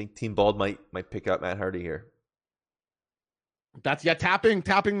Team Bald might pick up Matt Hardy here. That's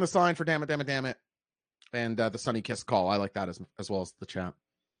tapping the sign for damn it, and the Sonny Kiss call. I like that as well as the chat.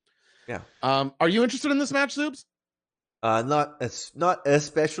 Yeah. Are you interested in this match, Zoobs? Not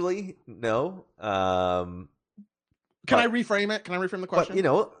especially. No. Can I reframe it? Can I reframe the question?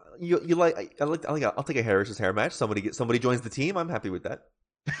 But, you like I'll take a hair versus hair match. Somebody joins the team. I'm happy with that.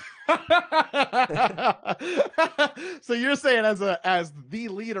 So you're saying as the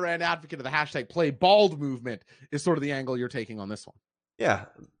leader and advocate of the hashtag Play Bald movement is sort of the angle you're taking on this one. Yeah,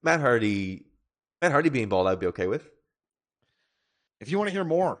 Matt Hardy being bald, I'd be okay with. If you want to hear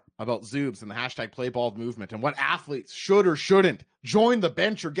more about Zoobs and the hashtag Play Bald movement and what athletes should or shouldn't join the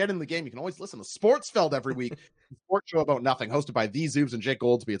bench or get in the game, you can always listen to Sportsfeld every week. Sports show about nothing, hosted by the Zoobs and Jake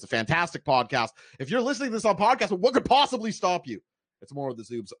Goldsby. It's a fantastic podcast. If you're listening to this on podcast, what could possibly stop you? It's more of the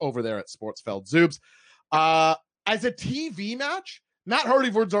Zoobs over there at Sportsfeld. Zoobs. As a TV match, Matt Hardy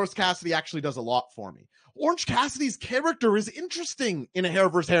versus Orange Cassidy actually does a lot for me. Orange Cassidy's character is interesting in a hair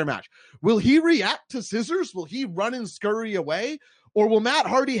versus hair match. Will he react to scissors? Will he run and scurry away? Or will Matt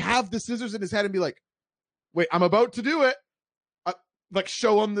Hardy have the scissors in his head and be like, wait, I'm about to do it. Like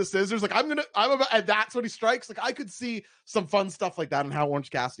show him the scissors. Like I'm about, and that's when he strikes. Like I could see some fun stuff like that and how Orange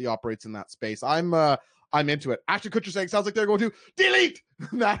Cassidy operates in that space. I'm into it. Ashton Kutcher saying sounds like they're going to delete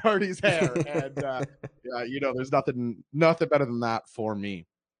Matt Hardy's hair. And there's nothing better than that for me.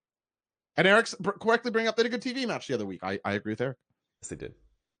 And Eric's correctly bringing up they had a good TV match the other week. I agree with Eric. Yes, they did.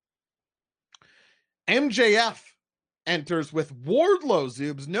 MJF enters with Wardlow,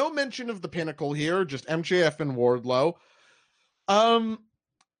 Zoobs. No mention of the Pinnacle here, just MJF and Wardlow. I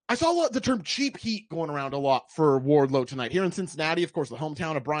saw the term cheap heat going around a lot for Wardlow tonight. Here in Cincinnati, of course, the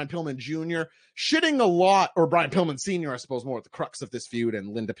hometown of Brian Pillman Jr., shitting a lot, or Brian Pillman Sr., I suppose, more at the crux of this feud,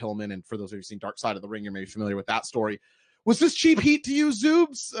 and Linda Pillman, and for those of you who've seen Dark Side of the Ring, you're maybe familiar with that story. Was this cheap heat to you,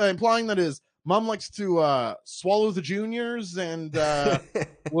 Zoobs, implying that his mom likes to swallow the juniors and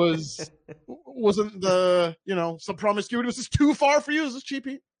wasn't the, some promiscuity? Was this too far for you? Is this cheap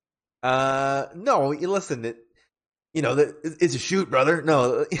heat? No, listen, it's a shoot, brother.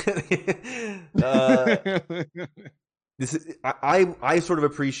 No, this is I sort of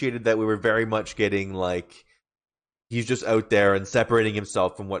appreciated that we were very much getting like he's just out there and separating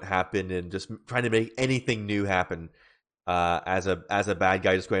himself from what happened and just trying to make anything new happen. As a bad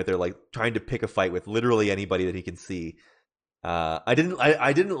guy, just going out there like trying to pick a fight with literally anybody that he can see. I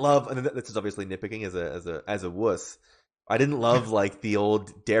didn't love, and this is obviously nitpicking as a wuss. I didn't love like the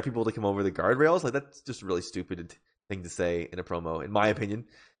old dare people to come over the guardrails. Like that's just a really stupid thing to say in a promo, in my opinion.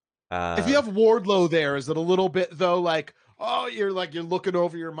 If you have Wardlow there, is it a little bit though like, oh, you're looking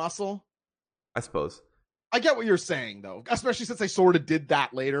over your muscle? I suppose. I get what you're saying though, especially since they sort of did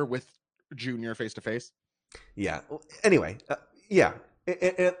that later with Junior face to face. Yeah. Anyway, yeah.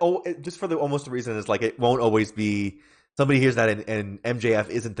 Just for almost the reason is like it won't always be somebody hears that and MJF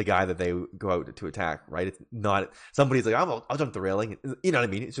isn't the guy that they go out to attack, right? It's not somebody's like I'll jump the railing. You know what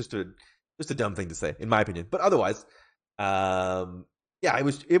I mean? It's just a dumb thing to say, in my opinion. But otherwise, yeah,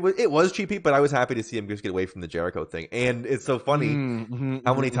 it was cheapy, but I was happy to see him just get away from the Jericho thing. And it's so funny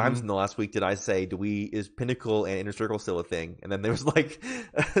how many times in the last week did I say, is Pinnacle and Inner Circle still a thing? And then there was like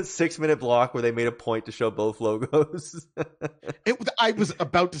a 6-minute block where they made a point to show both logos. I was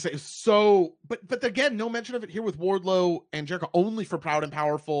about to say but again, no mention of it here with Wardlow and Jericho, only for Proud and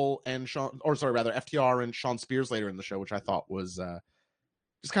Powerful and FTR and Sean Spears later in the show, which I thought was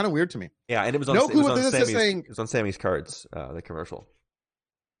just kind of weird to me. Yeah, and it was on Sammy's cards, the commercial.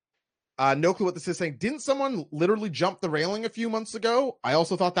 No clue what this is saying. Didn't someone literally jump the railing a few months ago? I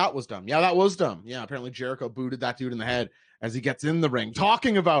also thought that was dumb. Yeah, that was dumb. Yeah, apparently Jericho booted that dude in the head as he gets in the ring,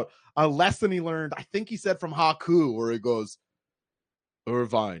 talking about a lesson he learned. I think he said from Haku, where he goes,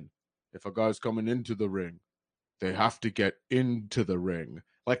 Irvine, if a guy's coming into the ring, they have to get into the ring.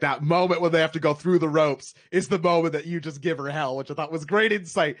 Like that moment when they have to go through the ropes is the moment that you just give her hell, which I thought was great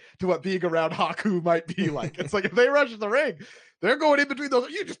insight to what being around Haku might be like. It's like if they rush the ring, they're going in between those.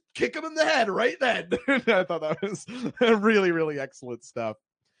 You just kick them in the head right then. I thought that was really, really excellent stuff.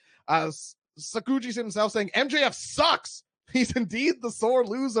 Sakuji himself saying MJF sucks. He's indeed the sore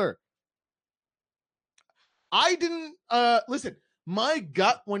loser. I didn't listen. My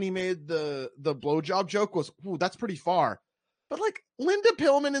gut when he made the blowjob joke was, ooh, that's pretty far. But like Linda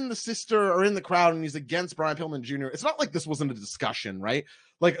Pillman and the sister are in the crowd and he's against Brian Pillman Jr. It's not like this wasn't a discussion, right?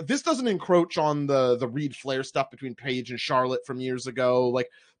 Like this doesn't encroach on the Reed Flair stuff between Paige and Charlotte from years ago. Like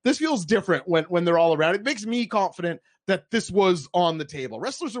this feels different when they're all around. It makes me confident that this was on the table.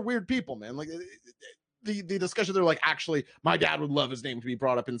 Wrestlers are weird people, man. Like the discussion, they're like, actually, my dad would love his name to be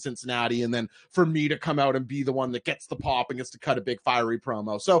brought up in Cincinnati, and then for me to come out and be the one that gets the pop and gets to cut a big fiery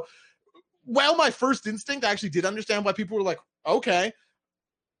promo. So while my first instinct, I actually did understand why people were like, okay,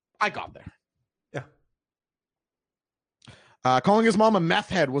 I got there. Yeah. Calling his mom a meth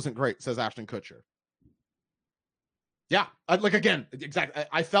head wasn't great, says Ashton Kutcher. Yeah, again, exactly.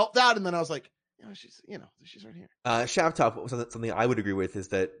 I felt that, and then I was like, she's right here. Shav Top, something I would agree with is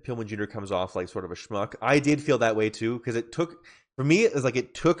that Pillman Jr. comes off like sort of a schmuck. I did feel that way too, because it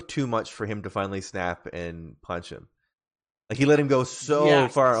took too much for him to finally snap and punch him. Like he let him go so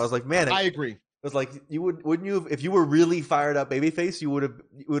far. I was like, man, I agree. It was like wouldn't you if you were really fired up babyface, you would have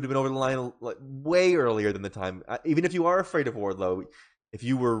been over the line like way earlier than the time. Even if you are afraid of Wardlow, if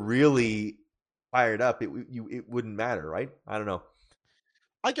you were really fired up, it wouldn't matter, right? I don't know.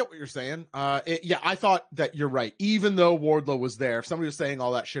 I get what you're saying. I thought that you're right. Even though Wardlow was there, if somebody was saying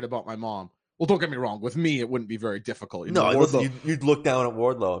all that shit about my mom, well, don't get me wrong. With me, it wouldn't be very difficult. Listen, you'd look down at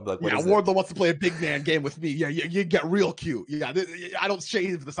Wardlow and be like, Wardlow wants to play a big man game with me. Yeah, you get real cute. Yeah, I don't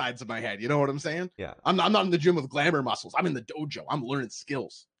shave the sides of my head. You know what I'm saying? Yeah. I'm not in the gym with glamour muscles. I'm in the dojo. I'm learning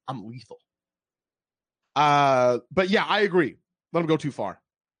skills. I'm lethal. But yeah, I agree. Let him go too far.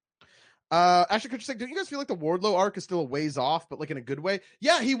 Ashton Kutcher saying, don't you guys feel like the Wardlow arc is still a ways off, but like in a good way?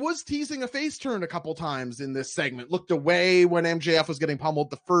 Yeah, he was teasing a face turn a couple times in this segment. Looked away when MJF was getting pummeled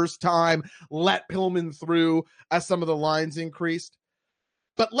the first time, let Pillman through as some of the lines increased.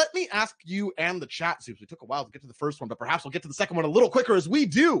 But let me ask you and the chat, Soups. We took a while to get to the first one, but perhaps we'll get to the second one a little quicker as we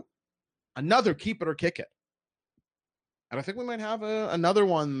do another Keep It or Kick It. And I think we might have another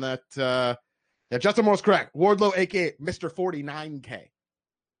one that, Justin Moore's correct. Wardlow, aka Mr. 49K.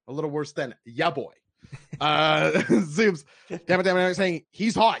 A little worse than yeah boy. Zoops, damn it, saying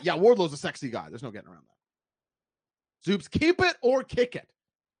he's hot. Yeah, Wardlow's a sexy guy. There's no getting around that. Zoops, keep it or kick it.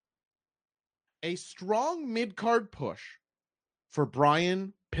 A strong mid-card push for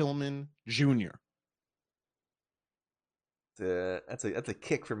Brian Pillman Jr. That's a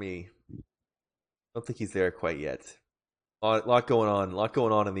kick for me. I don't think he's there quite yet. A lot going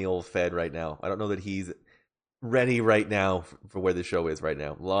on in the old Fed right now. I don't know that he's ready right now for where the show is right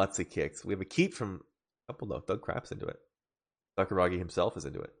now. Lots of kicks. We have a keep from a couple though. Doug Crapp's into it. Sakuragi himself is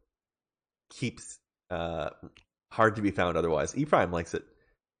into it. Keeps hard to be found otherwise. E Prime likes it.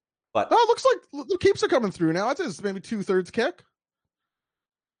 But it looks like the keeps are coming through now. I'd say it's maybe 2/3 kick.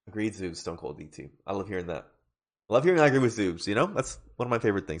 Agreed, Zoobs, Stone Cold DT. I love hearing that. I love hearing I agree with Zoobs, that's one of my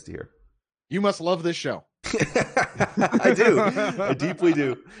favorite things to hear. You must love this show. I do. I deeply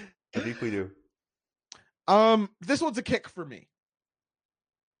do. This one's a kick for me.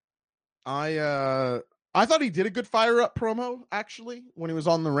 I thought he did a good fire up promo actually when he was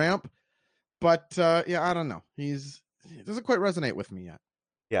on the ramp, but I don't know. It doesn't quite resonate with me yet.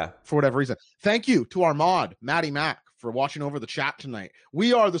 Yeah, for whatever reason. Thank you to our mod Maddie Mac for watching over the chat tonight.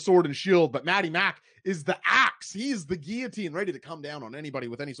 We are the sword and shield, but Maddie Mac is the axe. He's the guillotine, ready to come down on anybody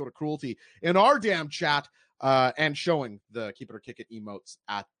with any sort of cruelty in our damn chat, and showing the Keep It or Kick It emotes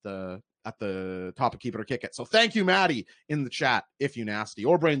at the top of Keep It or Kick It. So thank you, Maddie, in the chat, if you nasty,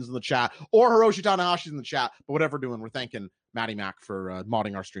 or Brains in the chat, or Hiroshi Tanahashi's in the chat. But whatever we're doing, we're thanking Maddie Mac for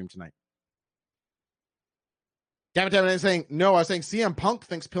modding our stream tonight. Damn it, I'm saying no. I was saying CM Punk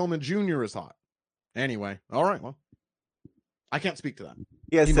thinks Pillman Jr. is hot. Anyway, all right. Well, I can't speak to that.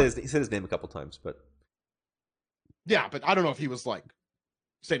 Yeah, he said his name a couple times, but yeah, but I don't know if he was like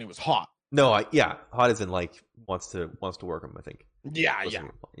saying it was hot. No, hot as in like wants to work him. I think. Yeah.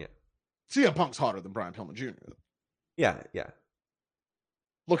 CM Punk's hotter than Brian Pillman Jr. Yeah.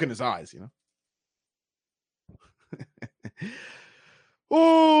 Look in his eyes,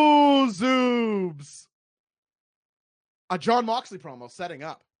 Oh, Zoobs. A Jon Moxley promo setting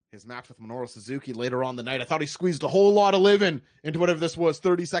up his match with Minoru Suzuki later on the night. I thought he squeezed a whole lot of living into whatever this was,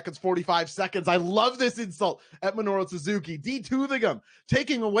 30 seconds, 45 seconds. I love this insult at Minoru Suzuki, detoothing him,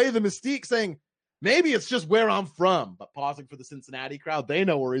 taking away the mystique, saying, maybe it's just where I'm from, but pausing for the Cincinnati crowd. They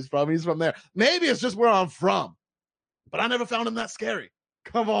know where he's from. He's from there. Maybe it's just where I'm from, but I never found him that scary.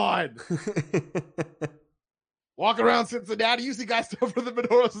 Come on. Walk around Cincinnati, you see guys over the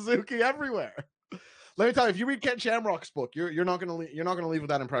Minoru Suzuki everywhere. Let me tell you, if you read Ken Shamrock's book, you're not gonna leave with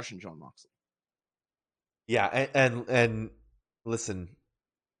that impression, Jon Moxley. Yeah, and listen,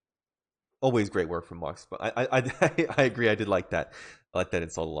 always great work from Mox, but I agree. I did like that. I like that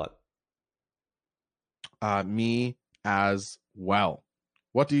insult a lot. Me as well.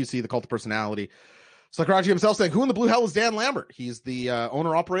 What do you see? The cult of personality. Sakuragi himself saying, "Who in the blue hell is Dan Lambert?" He's the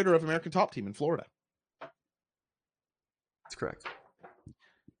owner operator of American Top Team in Florida. That's correct.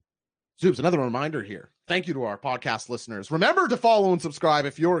 Zoobs, another reminder here. Thank you to our podcast listeners. Remember to follow and subscribe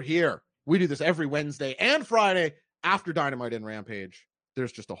if you're here. We do this every Wednesday and Friday after Dynamite and Rampage.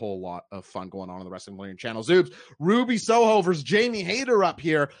 There's just a whole lot of fun going on the Wrestling Millennium channel. Zoobs, Ruby Soho versus Jamie Hayter up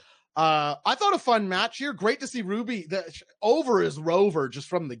here. I thought a fun match here. Great to see Ruby. Over is Rover just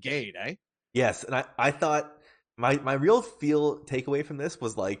from the gate, eh? Yes, and I thought my real takeaway from this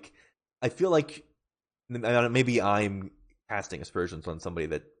was like, I feel like maybe I'm casting aspersions on somebody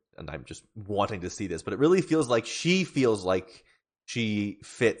that, and I'm just wanting to see this, but it really feels like she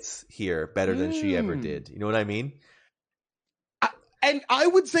fits here better than she ever did. You know what I mean? And I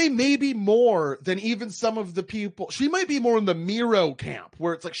would say maybe more than even some of the people. She might be more in the Miro camp,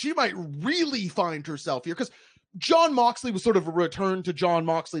 where it's like she might really find herself here, because Jon Moxley was sort of a return to Jon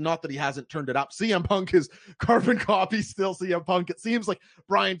Moxley. Not that he hasn't turned it up. CM Punk is carbon copy, still CM Punk. It seems like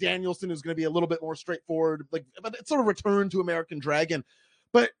Bryan Danielson is going to be a little bit more straightforward, but it's sort of return to American Dragon.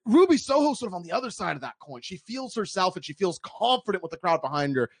 But Ruby Soho sort of on the other side of that coin. She feels herself and she feels confident with the crowd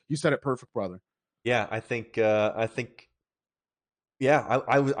behind her. You said it perfect, brother. Yeah, I'm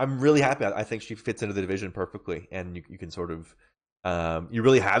really happy. I think she fits into the division perfectly, and you can sort of you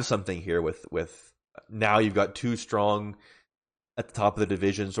really have something here with now you've got two strong at the top of the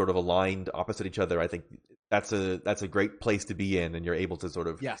division, sort of aligned opposite each other. I think that's a great place to be in, and you're able to sort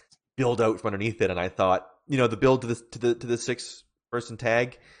of build out from underneath it. And I thought, the build to the 6-person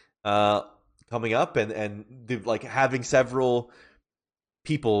tag coming up, and like having several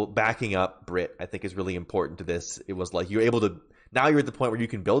people backing up Britt, I think is really important to this. It was like you're able to. Now you're at the point where you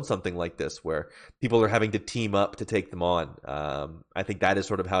can build something like this, where people are having to team up to take them on. I think that is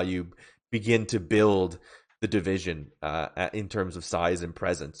sort of how you begin to build the division in terms of size and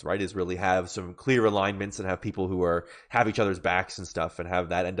presence, right? Is really have some clear alignments and have people who have each other's backs and stuff, and have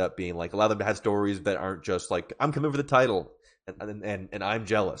that end up being like, allow them to have stories that aren't just like, I'm coming for the title and I'm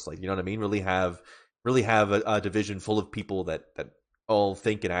jealous. Like, you know what I mean? Really have a division full of people that all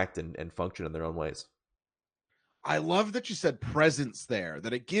think and act and function in their own ways. I love that you said presence there,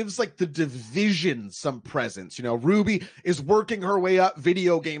 that it gives like the division some presence. Ruby is working her way up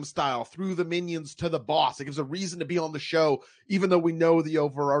video game style through the minions to the boss. It gives a reason to be on the show, even though we know the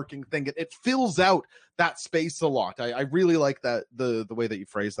overarching thing. It fills out that space a lot. I really like that, the way that you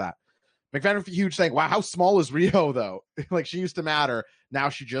phrase that. McVanderf Huge saying, wow, how small is Riho though? Like, she used to matter. Now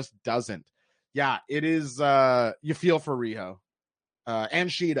she just doesn't. Yeah, it is. You feel for Riho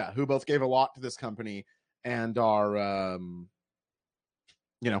and Shida, who both gave a lot to this company and are,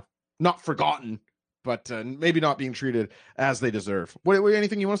 not forgotten, but maybe not being treated as they deserve.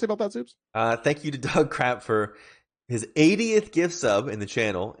 Anything you want to say about that, Zoobs? Thank you to Doug Crap for his 80th gift sub in the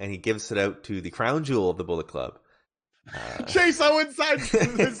channel, and he gives it out to the crown jewel of the Bullet Club. Chase Owens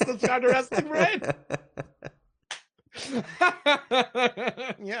is the China Wrestling Brand.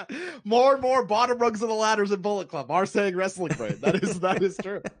 Yeah, more and more bottom rungs of the ladders in Bullet Club are saying Wrestling Brand. That is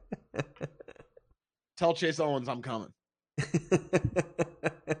true. Tell Chase Owens I'm coming.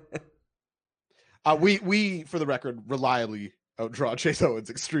 We for the record reliably outdraw Chase Owens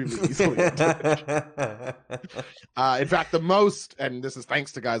extremely easily. In fact, the most, and this is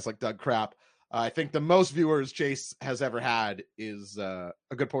thanks to guys like Doug Crap, I think the most viewers Chase has ever had is a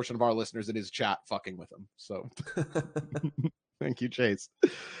good portion of our listeners in his chat fucking with him. So thank you, Chase.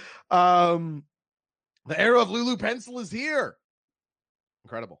 The era of Lulu Pencil is here.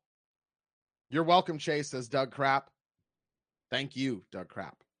 Incredible. You're welcome, Chase, says Doug Crap. Thank you, Doug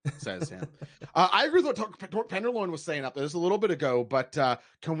Crap, says him. I agree with what Torque Penderloin was saying up there just a little bit ago, but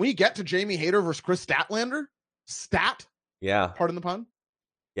can we get to Jamie Hayter versus Chris Statlander? Yeah. Pardon the pun?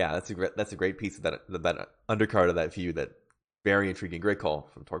 Yeah, that's a great piece of that undercard of that feud. That very intriguing. Great call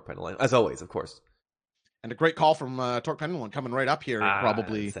from Torque Penderloin, as always, of course. And a great call from Torque Pendulum coming right up here in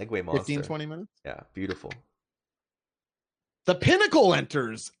probably Segway 15, monster. 20 minutes. Yeah, beautiful. The Pinnacle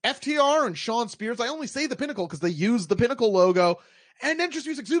enters. FTR and Sean Spears. I only say the Pinnacle because they use the Pinnacle logo. And Entrance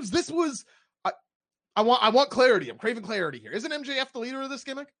Music Zoobs. This was... I want clarity. I'm craving clarity here. Isn't MJF the leader of this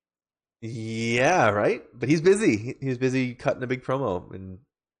gimmick? Yeah, right? But he's busy. He was busy cutting a big promo and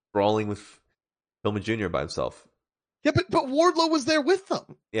brawling with Pillman Jr. by himself. Yeah, but Wardlow was there with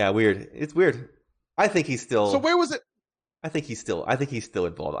them. Yeah, weird. It's weird. I think he's still... So where was it? I think he's still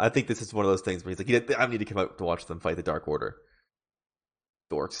involved. I think this is one of those things where he's like, I need to come out to watch them fight the Dark Order.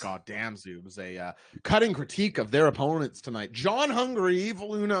 Dorks. God damn, Zoobs. A cutting critique of their opponents tonight. John Hungry,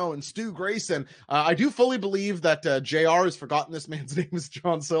 Evil Uno, and Stu Grayson. I do fully believe that JR has forgotten this man's name is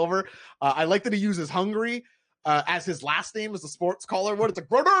John Silver. I like that he uses Hungry as his last name as a sports caller would. It's like,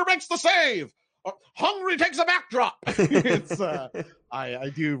 Broder makes the save. Hungry takes a backdrop. It's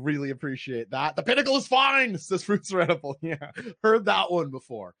I do really appreciate that. The Pinnacle is fine, says Fruits are edible. Yeah, heard that one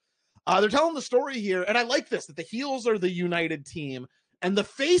before. They're telling the story here, and I like this, that the heels are the united team, and the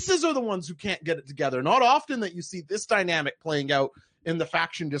faces are the ones who can't get it together. Not often that you see this dynamic playing out in the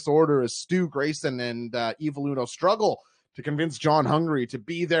faction disorder as Stu Grayson and Evil Uno struggle to convince John Hungry to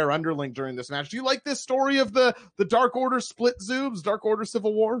be their underling during this match. Do you like this story of the Dark Order split, Zoobs? Dark Order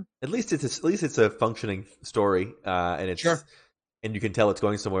Civil War? At least it's a functioning story, and it's sure. And you can tell it's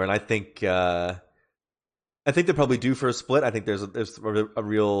going somewhere. And I think they're probably due for a split. I think there's a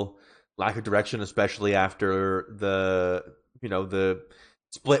real lack of direction, especially after the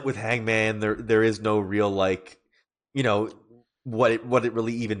split with Hangman. There is no real what it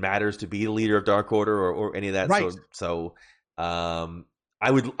really even matters to be the leader of Dark Order or any of that. Right. So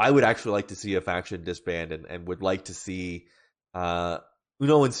I would actually like to see a faction disband and would like to see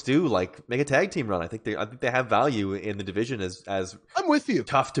Uno and Stu make a tag team run. I think they have value in the division as I'm with you.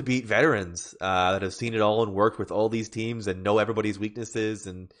 Tough to beat veterans that have seen it all and worked with all these teams and know everybody's weaknesses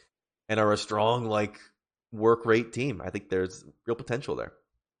and are a strong work rate team. I think there's real potential there.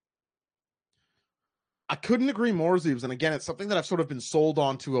 I couldn't agree more, Zoobs. And again, it's something that I've sort of been sold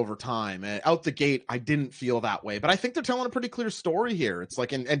onto over time. Out the gate, I didn't feel that way. But I think they're telling a pretty clear story here. It's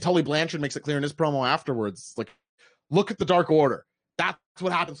and Tully Blanchard makes it clear in his promo afterwards. It's look at the Dark Order. That's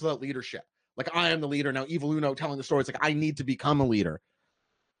what happens without leadership. I am the leader. Now, Evil Uno telling the story. It's I need to become a leader.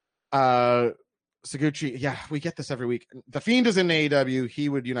 Saguchi, yeah, we get this every week. The Fiend is in AEW. He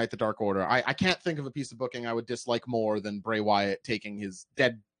would unite the Dark Order. I can't think of a piece of booking I would dislike more than Bray Wyatt taking his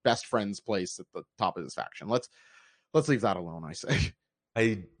dead best friend's place at the top of his faction. Let's leave that alone, I say.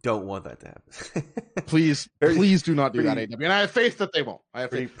 I don't want that to happen. Please do not do that, AEW. And I have faith that they won't. I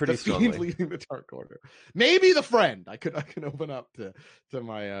have faith. Pretty strongly. Leading the Dark Order. Maybe the Friend. I can open up to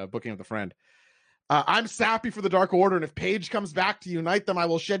my booking of the Friend. I'm sappy for the Dark Order, and if Paige comes back to unite them, I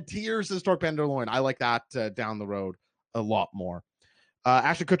will shed tears, says Torque Pendulum. I like that down the road a lot more.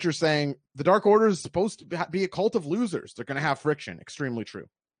 Ashton Kutcher saying, the Dark Order is supposed to be a cult of losers. They're going to have friction. Extremely true.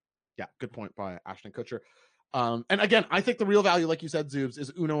 Yeah, good point by Ashton Kutcher. And again, I think the real value, like you said, Zoobs,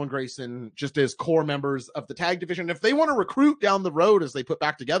 is Uno and Grayson just as core members of the tag division. If they want to recruit down the road as they put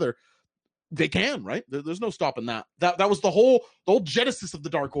back together, they can, right? There's no stopping that. That was the whole genesis of the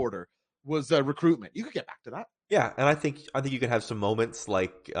Dark Order was recruitment. You could get back to that. Yeah, and I think you could have some moments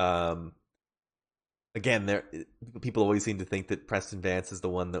again, there people always seem to think that Preston Vance is the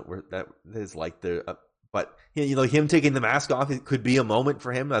one that is the but him taking the mask off, it could be a moment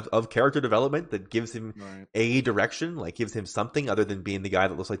for him of character development that gives him a direction, gives him something other than being the guy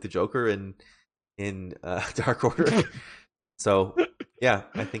that looks like the Joker in Dark Order. So yeah,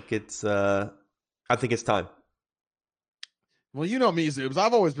 I think it's time. Well, you know me, Zoobs.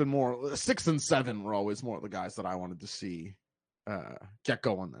 I've always been more 6 and 7 were always more the guys that I wanted to see get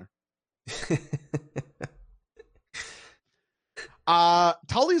going there.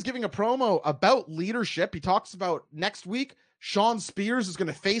 Tully's giving a promo about leadership. He talks about next week Sean Spears is going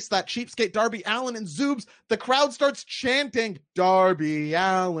to face that cheapskate Darby Allin, and Zoobs, the crowd starts chanting Darby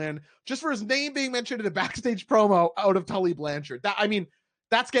Allin just for his name being mentioned in a backstage promo out of Tully Blanchard.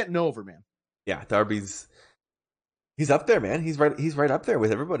 That's getting over, man. Yeah, he's up there, man. He's right up there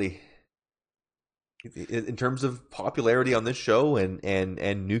with everybody in terms of popularity on this show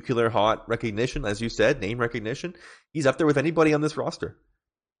and nuclear hot recognition, as you said, name recognition. He's up there with anybody on this roster.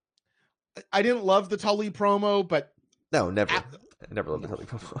 I didn't love the Tully promo, but no, never. I never loved the Tully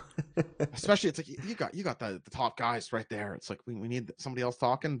promo. Especially, it's you got the top guys right there. It's we need somebody else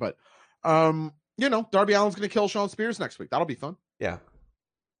talking, but Darby Allin's going to kill Sean Spears next week. That'll be fun. Yeah.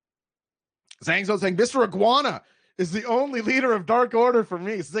 Zangzo saying Mr. Iguana is the only leader of Dark Order for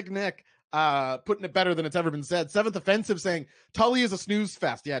me. Sick Nick. Putting it better than it's ever been said. Seventh Offensive saying Tully is a snooze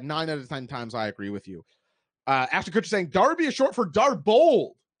fest. Yeah, 9 out of 10 times I agree with you. Ashton Kutcher saying Darby is short for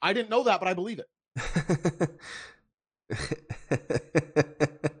Darbold. I didn't know that, but I believe it.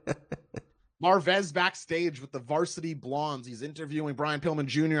 Marvez backstage with the Varsity Blondes. He's interviewing Brian Pillman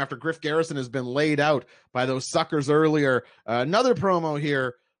Jr. after Griff Garrison has been laid out by those suckers earlier. Another promo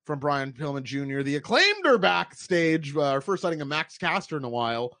here from Brian Pillman Jr. The Acclaimed are backstage. First sighting of Max Caster in a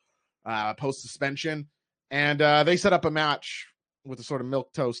while, post-suspension. And they set up a match with a sort of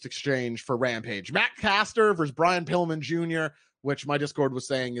milquetoast exchange for Rampage. Max Caster versus Brian Pillman Jr., which my Discord was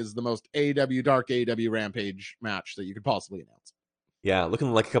saying is the most dark AEW Rampage match that you could possibly announce. Yeah,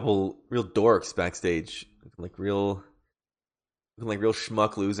 looking like a couple real dorks backstage, looking like real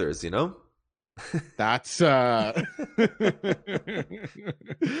schmuck losers, you know. That's just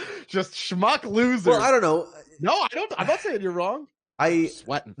schmuck losers. Well, I don't know. No, I don't. I'm not saying you're wrong.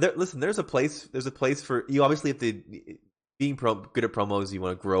 Sweating. Listen, there's a place for you. Obviously, if being good at promos, you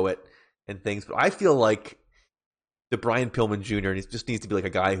want to grow it and things. But I feel like the Brian Pillman Jr. just needs to be like a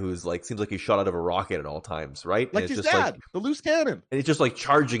guy who's like seems like he's shot out of a rocket at all times, right? Like his dad, the loose cannon. And it's just like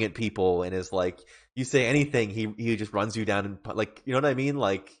charging at people, and is like you say anything, he just runs you down and like, you know what I mean?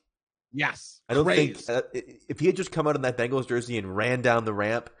 Like, yes, I don't think if he had just come out in that Bengals jersey and ran down the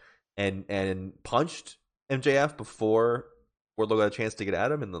ramp and punched MJF before Wardlow got a chance to get at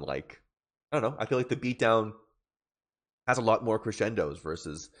him, and then like I don't know, I feel like the beatdown has a lot more crescendos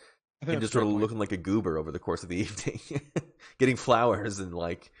versus him just sort of looking like a goober over the course of the evening, getting flowers and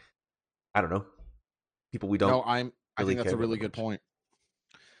like, I don't know, people we don't. No, I think that's a really good point.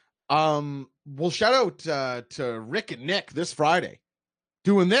 Well, shout out to Rick and Nick this Friday,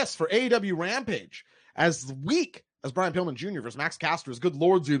 doing this for AEW Rampage as weak as Brian Pillman Jr. versus Max Caster. Good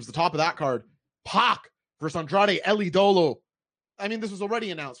Lord Zoobs, the top of that card. Pac versus Andrade El Idolo. I mean, this was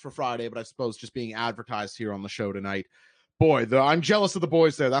already announced for Friday, but I suppose just being advertised here on the show tonight. Boy, I'm jealous of the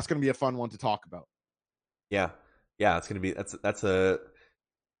boys there. That's going to be a fun one to talk about. Yeah, it's going to be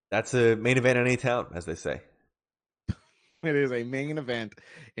that's a main event in any town, as they say. It is a main event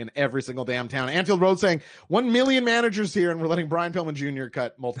in every single damn town. Anfield Road saying 1 million managers here, and we're letting Brian Pillman Jr.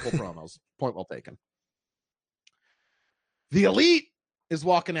 cut multiple promos. Point well taken. The Elite is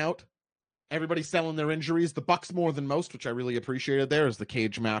walking out. Everybody's selling their injuries. The Bucks more than most, which I really appreciated there, as the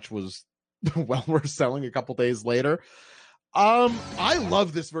cage match was well worth selling a couple days later. I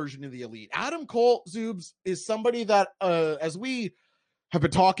love this version of the Elite. Adam Cole, Zoobs, is somebody that, as we have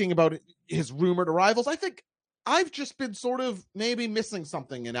been talking about his rumored arrivals, I think I've just been sort of maybe missing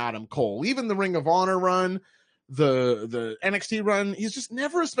something in Adam Cole. Even the Ring of Honor run, the NXT run, he's just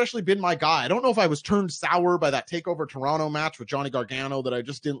never especially been my guy. I don't know if I was turned sour by that TakeOver Toronto match with Johnny Gargano that I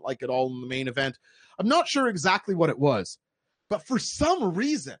just didn't like at all in the main event. I'm not sure exactly what it was, but for some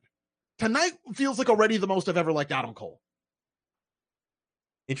reason, tonight feels like already the most I've ever liked Adam Cole.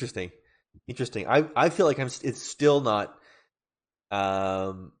 Interesting. I feel like it's still not.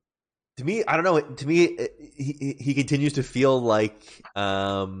 To me, I don't know. To me, he continues to feel like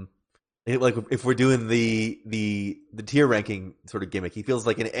if we're doing the tier ranking sort of gimmick, he feels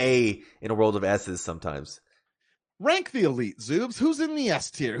like an A in a world of S's sometimes. Rank the Elite, Zoobs. Who's in the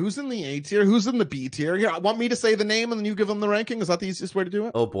S tier? Who's in the A tier? Who's in the B tier? Here, want me to say the name and then you give them the ranking? Is that the easiest way to do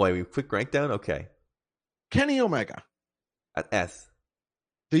it? Oh boy, we quick rank down. Okay. Kenny Omega at S.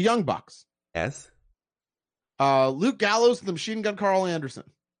 The Young Bucks. S. Luke Gallows and the Machine Gun Carl Anderson.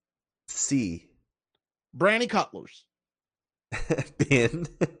 C. Brandy Cutlers. Bin.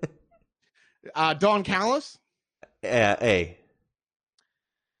 Don Callis. A.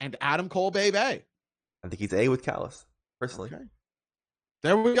 And Adam Cole, babe, A. I think he's A with Callis, personally. Okay.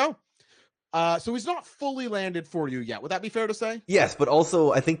 There we go. So he's not fully landed for you yet. Would that be fair to say? Yes, but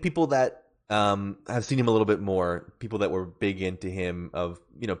also I think people that have seen him a little bit more, people that were big into him of,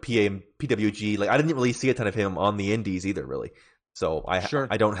 PA and PWG. Like, I didn't really see a ton of him on the indies either, really. So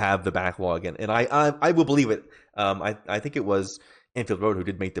I don't have the backlog, and I will believe it. I think it was Anfield Road who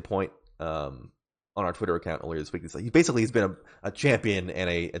did make the point on our Twitter account earlier this week. It's like he's been a champion and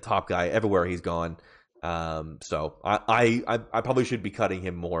a top guy everywhere he's gone. So I probably should be cutting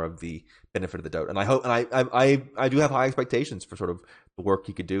him more of the benefit of the doubt, and I hope, and I do have high expectations for sort of the work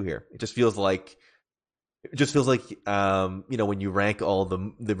he could do here. It just feels like when you rank all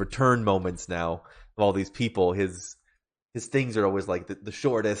the return moments now of all these people, his things are always like the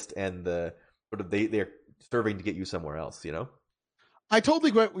shortest and the sort of they're serving to get you somewhere else, I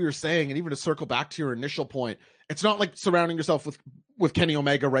totally get what you're saying, and even to circle back to your initial point, it's not like surrounding yourself with Kenny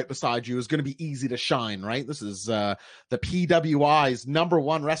Omega right beside you is going to be easy to shine, right? This is the PWI's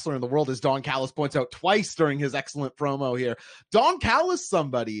 #1 wrestler in the world, as Don Callis points out twice during his excellent promo here. Don Callis,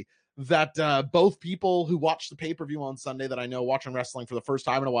 somebody that both people who watched the pay-per-view on Sunday that I know watching wrestling for the first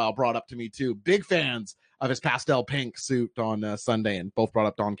time in a while brought up to me too. Big fans of his pastel pink suit on Sunday, and both brought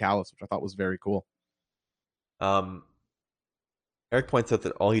up Don Callis, which I thought was very cool. Eric points out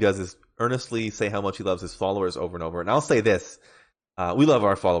that all he does is earnestly say how much he loves his followers over and over. And I'll say this. We love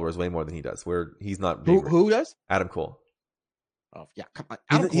our followers way more than he does. He's not being... Who does? Adam Cole. Oh, yeah. Come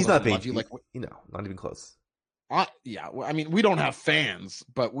on. He's not being... You, not even close. Yeah, I mean, we don't have fans,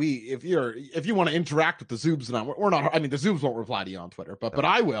 but if you want to interact with the Zoobs, and we're not. I mean, the Zoobs won't reply to you on Twitter, but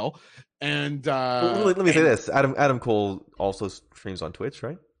I will. And let me say this: Adam Cole also streams on Twitch,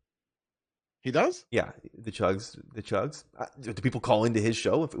 right? He does. Yeah, the Chugs. Do people call into his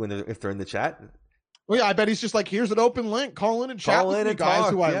show if they're in the chat? Well, yeah, I bet he's just like, here's an open link. Call in and chat with me, guys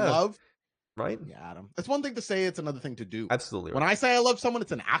who I love. Right? Yeah, Adam. It's one thing to say; it's another thing to do. Absolutely. When I say I love someone,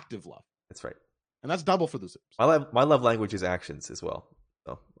 it's an active love. That's right. And that's double for the Zoobs. My love language is actions as well.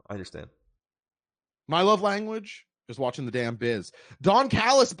 So I understand. My love language is watching the damn biz. Don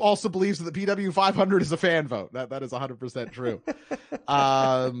Callis also believes that the PW 500 is a fan vote. That is 100% true.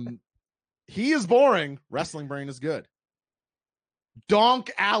 He is boring. Wrestling brain is good.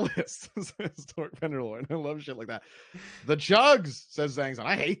 Donk Alice. Historic Penderloin. I love shit like that. The Chugs, says Zangzon.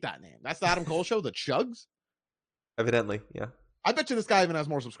 I hate that name. That's the Adam Cole show, the Chugs? Evidently, yeah. I bet you this guy even has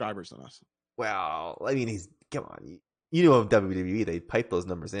more subscribers than us. Well, I mean, come on. You know, WWE, they pipe those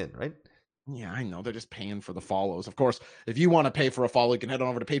numbers in, right? Yeah, I know. They're just paying for the follows. Of course, if you want to pay for a follow, you can head on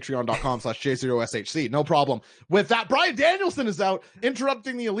over to patreon.com/J0SHC. No problem with that. Bryan Danielson is out,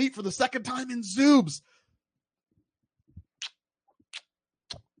 interrupting the Elite for the second time in Zoobs.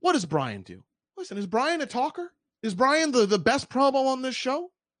 What does Bryan do? Listen, is Bryan a talker? Is Bryan the best promo on this show?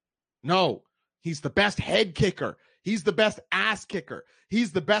 No, he's the best head kicker. He's the best ass kicker.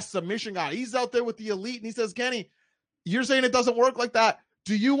 He's the best submission guy. He's out there with the Elite, and he says, Kenny, you're saying it doesn't work like that.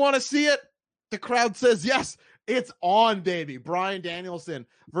 Do you want to see it? The crowd says, yes, it's on, baby. Bryan Danielson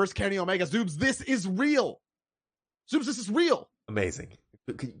versus Kenny Omega. Zoobs, this is real. Zoobs, this is real. Amazing.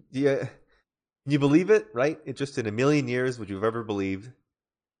 Can you believe it, right? It just in a million years would you have ever believed?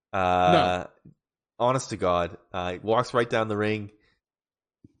 No. Honest to God. Walks right down the ring,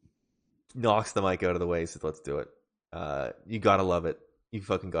 knocks the mic out of the way, says, let's do it. You gotta love it. You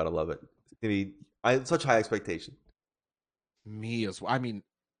fucking gotta love it. I mean, such high expectation. Me as well. I mean,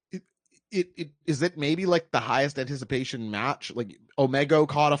 it is it maybe like the highest anticipation match? Like Omega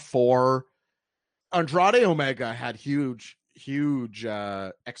caught a 4. Andrade Omega had huge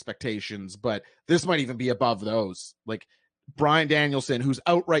expectations, but this might even be above those. Like Bryan Danielson, who's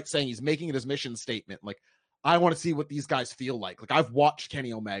outright saying he's making it his mission statement. Like, I want to see what these guys feel like. Like, I've watched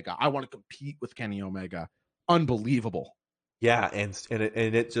Kenny Omega. I want to compete with Kenny Omega. Unbelievable. Yeah, and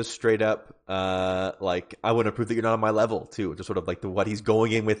it just straight up, like, I want to prove that you're not on my level too. Just sort of like what he's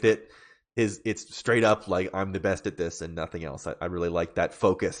going in with it is, it's straight up like, I'm the best at this and nothing else. I really like that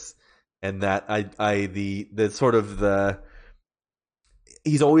focus, and that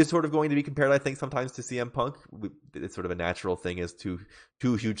he's always sort of going to be compared, I think, sometimes to CM Punk. It's sort of a natural thing as two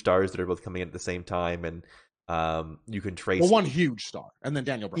huge stars that are both coming in at the same time, and you can trace one huge star, and then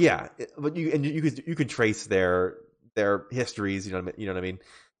Daniel Bryan. Yeah, but you can trace their histories. You know what I mean?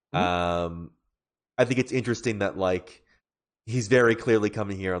 Mm-hmm. I think it's interesting that, like, he's very clearly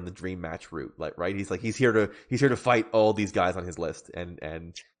coming here on the dream match route. Like, right? He's here to fight all these guys on his list,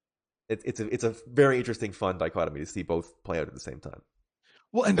 and it's a very interesting, fun dichotomy to see both play out at the same time.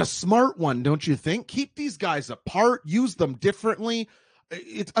 Well, and a smart one, don't you think? Keep these guys apart, use them differently.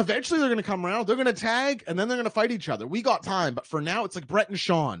 It's eventually they're going to come around. They're going to tag, and then they're going to fight each other. We got time, but for now, it's like Brett and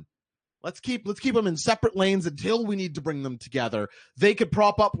Shawn. Let's keep them in separate lanes until we need to bring them together. They could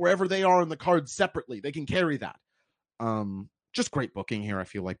prop up wherever they are in the card separately. They can carry that. Just great booking here, I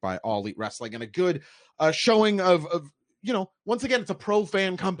feel like, by All Elite Wrestling, and a good showing of once again, it's a pro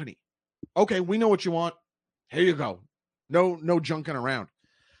fan company. Okay, we know what you want. Here you go. No junking around.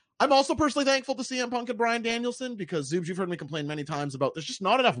 I'm also personally thankful to CM Punk and Bryan Danielson, because, Zoobs, you've heard me complain many times about there's just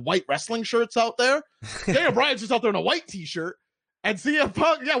not enough white wrestling shirts out there. Daniel Bryan's just out there in a white t-shirt, and CM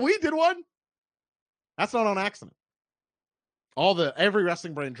Punk, yeah, we did one. That's not on accident. Every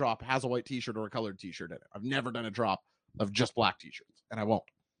Wrestling Brain drop has a white t-shirt or a colored t-shirt in it. I've never done a drop of just black t-shirts, and I won't.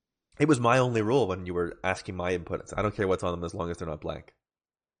 It was my only rule when you were asking my input. I don't care what's on them as long as they're not black.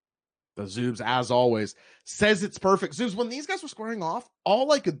 The Zoobs, as always, says it's perfect. Zoobs, when these guys were squaring off,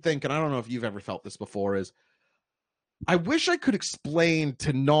 all I could think, and I don't know if you've ever felt this before, is I wish I could explain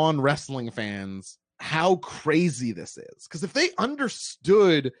to non-wrestling fans how crazy this is. Because if they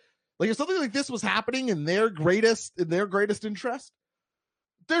understood, like, if something like this was happening in their greatest interest,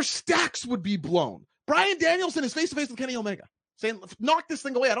 their stacks would be blown. Bryan Danielson is face-to-face with Kenny Omega. saying, knock this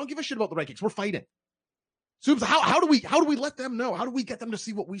thing away. I don't give a shit about the rankings. We're fighting. Subs, how do we let them know? How do we get them to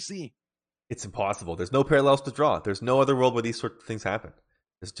see what we see? It's impossible. There's no parallels to draw. There's no other world where these sort of things happen.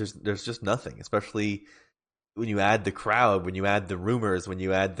 There's just nothing, especially when you add the crowd, when you add the rumors, when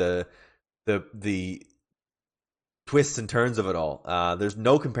you add the twists and turns of it all. There's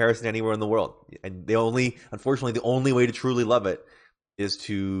no comparison anywhere in the world. And unfortunately, the only way to truly love it is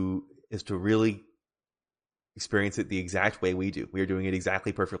to really experience it the exact way we do. We are doing it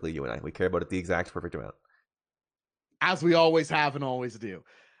exactly perfectly, you and I. We care about it the exact perfect amount. As we always have and always do.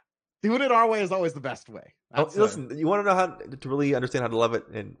 Doing it our way is always the best way. Listen, you want to know how to really understand how to love it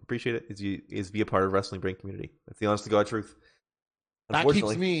and appreciate it is be a part of the Wrestling Brain community. That's the honest to God truth. That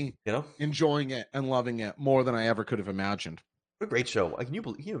keeps me, enjoying it and loving it more than I ever could have imagined. What a great show! Can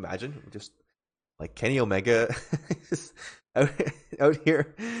you imagine just like Kenny Omega out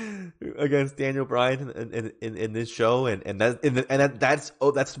here against Daniel Bryan in this show,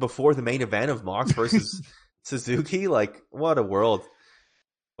 that's before the main event of Mox versus Suzuki. Like, what a world!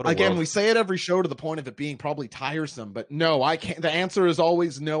 Again, we say it every show to the point of it being probably tiresome, but no, I can't. The answer is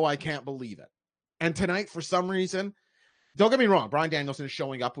always no, I can't believe it. And tonight, for some reason, don't get me wrong, Bryan Danielson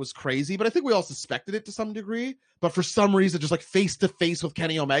showing up was crazy, but I think we all suspected it to some degree. But for some reason, just like face to face with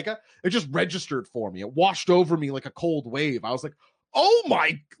Kenny Omega, it just registered for me. It washed over me like a cold wave. I was like, oh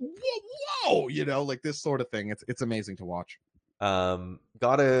my, whoa, like this sort of thing. It's amazing to watch. I'm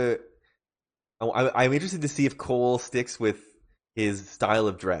interested to see if Cole sticks with his style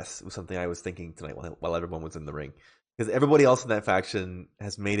of dress. Was something I was thinking tonight while everyone was in the ring. Because everybody else in that faction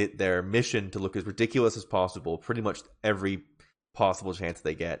has made it their mission to look as ridiculous as possible, pretty much every possible chance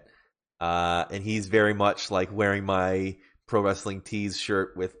they get. And he's very much like wearing my Pro Wrestling Tees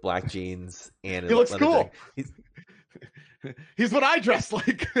shirt with black jeans. And he looks cool. He's what I dress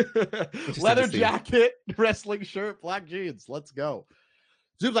like. Leather jacket, wrestling shirt, black jeans. Let's go.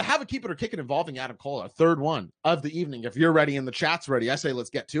 Zoobs, I have a keep it or kick it involving Adam Cole, our third one of the evening. If you're ready and the chat's ready, I say let's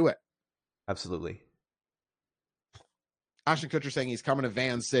get to it. Absolutely. Ashton Kutcher saying he's coming to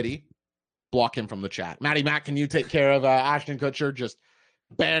Van City. Block him from the chat. Matty Mac, can you take care of Ashton Kutcher? Just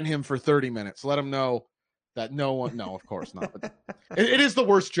ban him for 30 minutes. Let him know that no, of course not. But it is the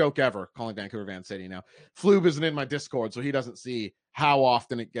worst joke ever, calling Vancouver Van City now. Floob isn't in my Discord, so he doesn't see how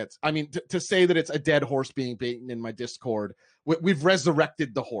often it gets. I mean, to say that it's a dead horse being beaten in my Discord, we've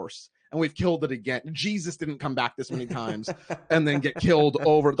resurrected the horse and we've killed it again. Jesus didn't come back this many times and then get killed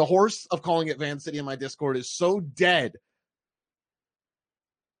over. The horse of calling it Van City in my Discord is so dead.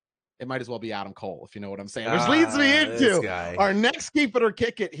 It might as well be Adam Cole, if you know what I'm saying. Which leads me into our next keep it or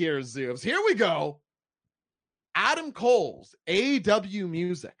kick it here, Zoobs. Here we go. Adam Cole's AEW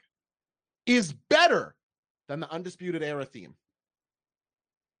music is better than the Undisputed Era theme.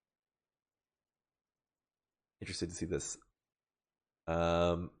 Interested to see this.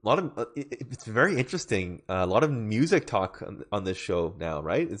 It's very interesting. A lot of music talk on this show now,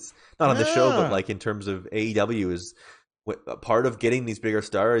 right? It's not on the show, but like in terms of AEW is part of getting these bigger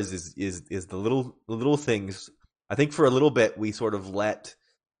stars is the little things. I think for a little bit we sort of let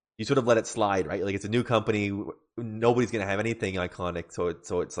it slide, right? Like it's a new company, nobody's gonna have anything iconic, so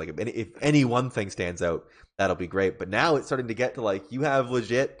it's like if any one thing stands out, that'll be great. But now it's starting to get to like you have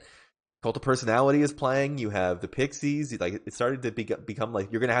legit Cult of Personality is playing, you have the Pixies, like it started to become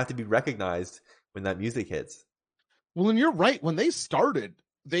like you're gonna have to be recognized when that music hits. Well, and you're right. When they started,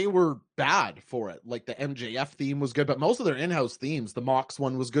 they were bad for it. Like the MJF theme was good, but most of their in-house themes, the Mox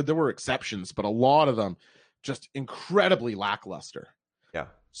one was good. There were exceptions, but a lot of them just incredibly lackluster. Yeah.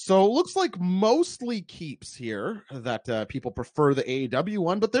 So it looks like mostly keeps here that people prefer the AEW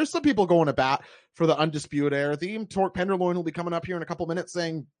one, but there's some people going to bat for the Undisputed Era theme. Torque Penderloin will be coming up here in a couple minutes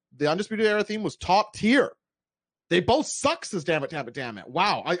saying the Undisputed Era theme was top tier. They both suck, says damn it.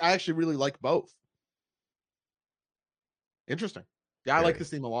 Wow. I actually really like both. Interesting. Yeah, I like this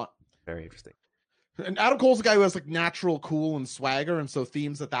theme a lot. Very interesting. And Adam Cole's a guy who has like natural cool and swagger, and so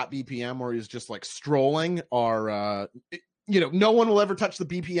themes at that BPM where he's just like strolling are no one will ever touch the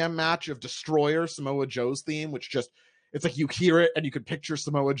BPM match of Destroyer, Samoa Joe's theme, which just, it's like you hear it and you could picture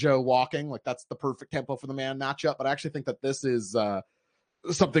Samoa Joe walking. Like that's the perfect tempo for the man matchup. But I actually think that this is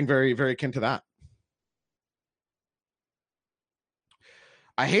something very, very akin to that.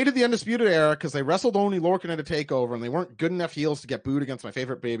 I hated the Undisputed Era because they wrestled Oney Lorcan at a takeover and they weren't good enough heels to get booed against my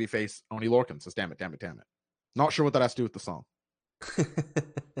favorite babyface, Oney Lorcan. Says, damn it. Not sure what that has to do with the song.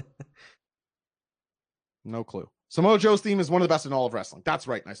 No clue. Samoa Joe's theme is one of the best in all of wrestling. That's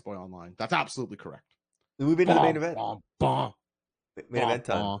right, Nice Boy Online. That's absolutely correct. We move into the main event. Main event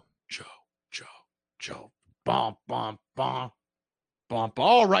time. Joe. All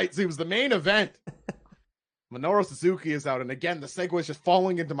right, so it was the main event. Minoru Suzuki is out, and again, the segue is just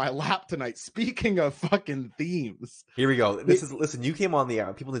falling into my lap tonight. Speaking of fucking themes, Here we go. Listen. You came on the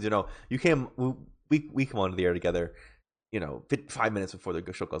air. People need to know you came. We come on the air together. 5 minutes before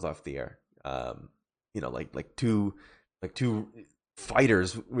the show goes off the air. Like two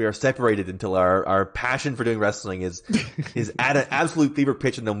fighters. We are separated until our passion for doing wrestling is at an absolute fever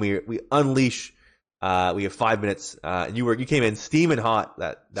pitch, and then we unleash. We have 5 minutes. And you came in steaming hot.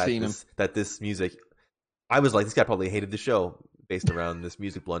 This music. I was like, this guy probably hated the show based around this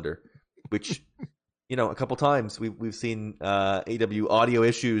music blunder, which, a couple times we've seen AW audio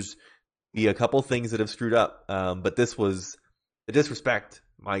issues be a couple things that have screwed up. But this was the disrespect.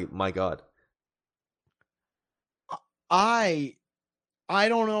 My God. I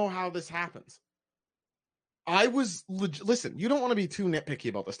don't know how this happens. Listen, you don't want to be too nitpicky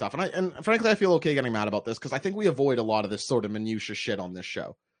about this stuff. And frankly, I feel okay getting mad about this because I think we avoid a lot of this sort of minutia shit on this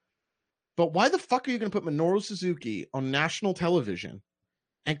show. But why the fuck are you going to put Minoru Suzuki on national television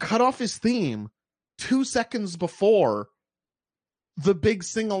and cut off his theme 2 seconds before the big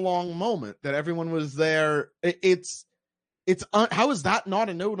sing-along moment that everyone was there? How is that not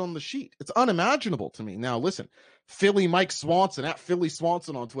a note on the sheet? It's unimaginable to me. Now, listen, Philly Mike Swanson at Philly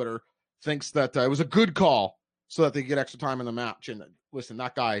Swanson on Twitter thinks that it was a good call so that they get extra time in the match. And listen,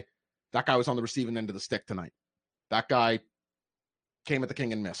 that guy was on the receiving end of the stick tonight. That guy came at the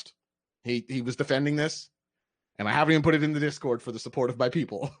king and missed. He was defending this, and I haven't even put it in the Discord for the support of my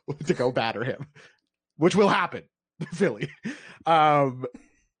people to go batter him, which will happen, Philly.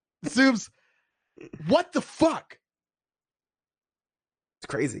 Zoobs, what the fuck? It's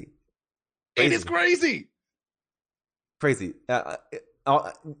crazy. It is crazy. Crazy. A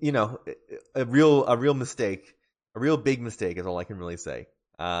real mistake, a real big mistake is all I can really say.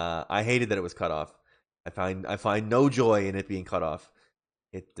 I hated that it was cut off. I find no joy in it being cut off.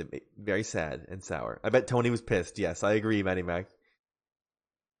 It's very sad and sour. I bet Tony was pissed. Yes, I agree, Matty Mac.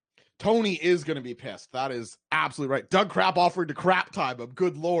 Tony is going to be pissed. That is absolutely right. Doug Crap offered to crap time him.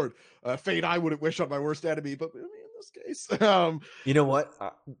 Good Lord. Fate I wouldn't wish on my worst enemy, but in this case. You know what?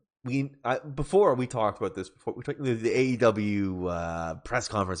 Before we talked about this, before we talked the AEW press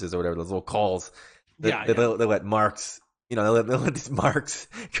conferences or whatever, those little calls. They let marks. They let these marks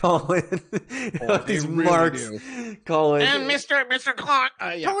call in. These really marks call in. And Mr. Clark.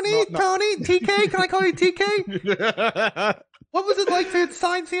 Tony, TK, can I call you TK? What was it like to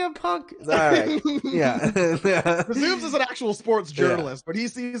sign CM Punk? All right. Yeah. Presumes is an actual sports journalist, but he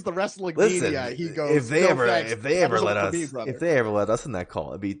sees the wrestling media. He goes, if they ever let us in that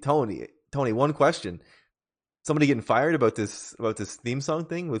call, it'd be Tony. Tony, one question. Somebody getting fired about this theme song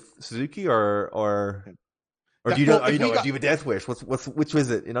thing with Suzuki or do you have a death wish? Which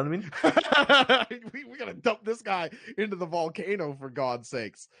is it? You know what I mean? we gotta dump this guy into the volcano for God's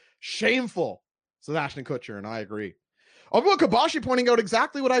sakes. Shameful. So Ashton Kutcher, and I agree. Obuo Kabashi pointing out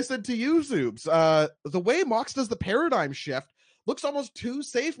exactly what I said to you, Zoobs. The way Mox does the paradigm shift looks almost too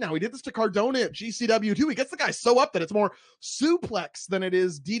safe now. He did this to Cardona at GCW too. He gets the guy so up that it's more suplex than it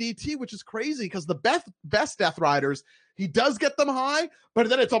is DDT, which is crazy because the best Death Riders, he does get them high, but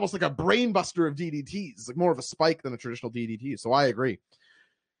then it's almost like a brain buster of DDTs. It's like more of a spike than a traditional DDT. So I agree.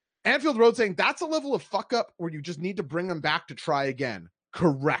 Anfield Road saying that's a level of fuck up where you just need to bring them back to try again.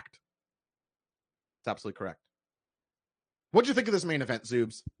 Correct. It's absolutely correct. What'd you think of this main event,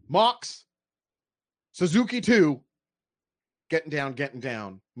 Zoobs? Mox, Suzuki 2, getting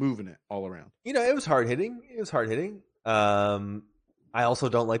down, moving it all around. It was hard hitting. I also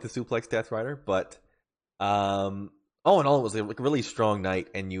don't like the suplex Death Rider, but all in all, it was a really strong night,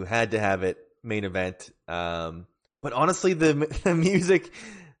 and you had to have it main event. But honestly, the music,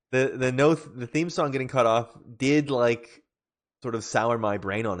 the theme song getting cut off did sort of sour my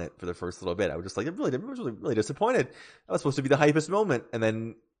brain on it for the first little bit. I was just really disappointed. That was supposed to be the hypest moment, and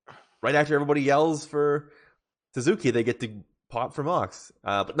then right after everybody yells for Suzuki, they get to pop for Mox.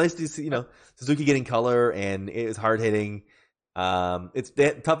 But nice to see, Suzuki getting color, and it was hard hitting. It's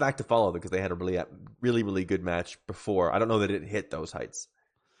a tough act to follow because they had a really good match before. I don't know that it hit those heights.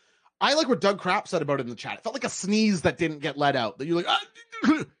 I like what Doug Crap said about it in the chat. It felt like a sneeze that didn't get let out. That you're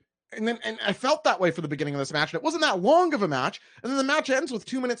like, and I felt that way for the beginning of this match. And it wasn't that long of a match. And then the match ends with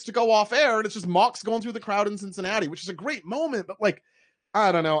 2 minutes to go off air, and it's just Mox going through the crowd in Cincinnati, which is a great moment. But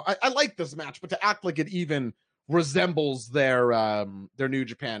I don't know. I like this match, but to act like it even resembles their New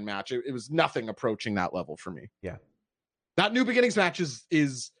Japan match, it was nothing approaching that level for me. Yeah. That New Beginnings match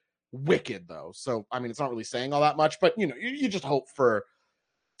is wicked though. So, I mean, it's not really saying all that much, but you just hope for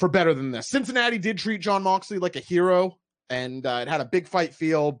better than this. Cincinnati did treat Jon Moxley like a hero, and it had a big fight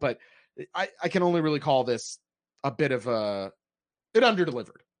feel, but I can only really call this a bit of it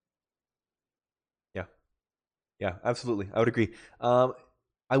underdelivered. Yeah. Yeah, absolutely. I would agree.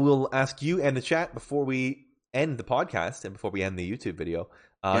 I will ask you and the chat before we end the podcast and before we end the YouTube video.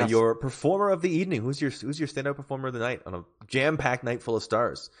 Yes. Your performer of the evening. Who's your standout performer of the night on a jam-packed night full of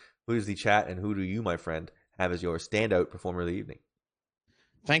stars? Who is the chat, and who do you, my friend, have as your standout performer of the evening?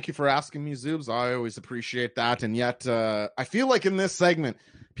 Thank you for asking me, Zoobs. I always appreciate that. And yet, I feel like in this segment,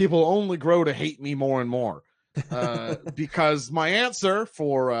 people only grow to hate me more and more. Because my answer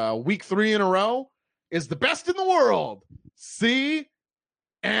for week 3 in a row is the best in the world, CM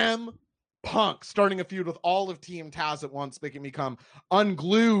Punk, starting a feud with all of Team Taz at once, making me come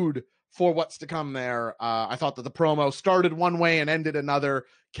unglued for what's to come there. I thought that the promo started one way and ended another,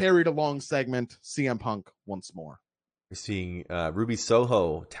 carried a long segment. CM Punk once more. We're seeing Ruby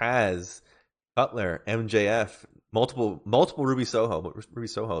Soho, Taz, Cutler, MJF, multiple Ruby Soho, but Ruby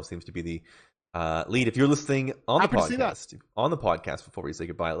Soho seems to be the lead. If you're listening on the podcast before we say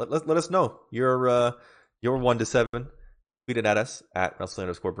goodbye, let us know your 1 to 7. Tweet it at us at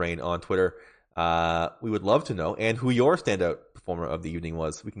Wrestling_Brain on Twitter. We would love to know, and who your standout performer of the evening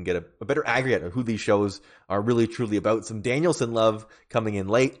was. We can get a better aggregate of who these shows are really truly about. Some Danielson love coming in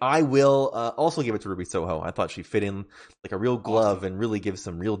late. I will also give it to Ruby Soho. I thought she fit in like a real glove and really gives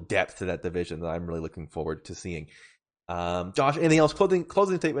some real depth to that division that I'm really looking forward to seeing. Josh, anything else?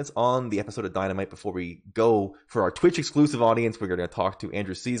 Closing statements on the episode of Dynamite before we go for our Twitch exclusive audience. We're going to talk to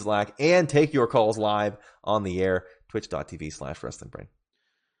Andrew Cieslak and take your calls live on the air. Twitch.tv/WrestlingBrain.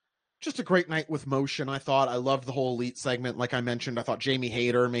 Just a great night with motion, I thought. I loved the whole Elite segment. Like I mentioned, I thought Jamie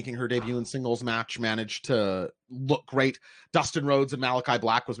Hayter making her debut in singles match managed to look great. Dustin Rhodes and Malachi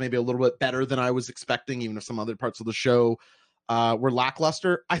Black was maybe a little bit better than I was expecting, even if some other parts of the show were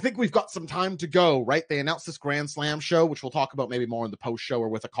lackluster. I think we've got some time to go, right? They announced this Grand Slam show, which we'll talk about maybe more in the post show or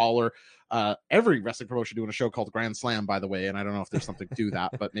with a caller. Every wrestling promotion doing a show called Grand Slam, by the way, and I don't know if there's something to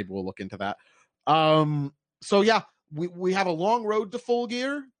that, but maybe we'll look into that. So yeah, we have a long road to Full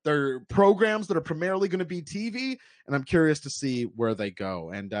Gear. They're programs that are primarily going to be TV, and I'm curious to see where they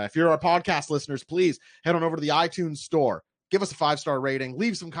go. And if you're our podcast listeners, please head on over to the iTunes store. Give us a 5-star rating.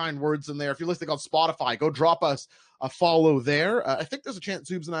 Leave some kind words in there. If you're listening on Spotify, go drop us a follow there. I think there's a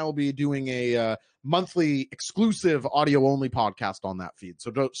chance Zoobs and I will be doing a monthly exclusive audio-only podcast on that feed.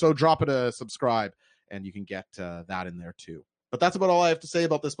 So drop it a subscribe, and you can get that in there too. But that's about all I have to say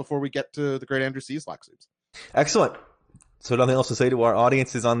about this before we get to the great Andrew Cieslak, Zoobs. Excellent. So nothing else to say to our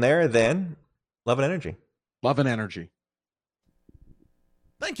audiences on there then. Love and energy. Love and energy.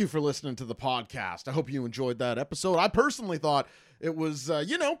 Thank you for listening to the podcast. I hope you enjoyed that episode. I personally thought it was,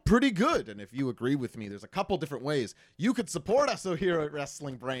 pretty good. And if you agree with me, there's a couple different ways you could support us here at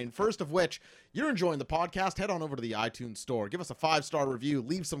Wrestling Brain. First of which, you're enjoying the podcast, head on over to the iTunes store. Give us a 5-star review.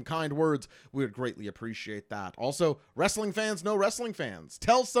 Leave some kind words. We would greatly appreciate that. Also, wrestling fans know wrestling fans.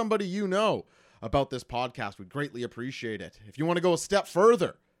 Tell somebody you know about this podcast. We'd greatly appreciate it. If you want to go a step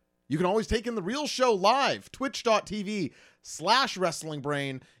further, you can always take in the real show live,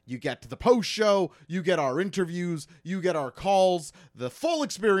 twitch.tv/WrestlingBrain. You get the post show, you get our interviews, you get our calls, the full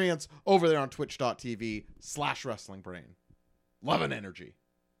experience over there on twitch.tv/WrestlingBrain. Love and energy.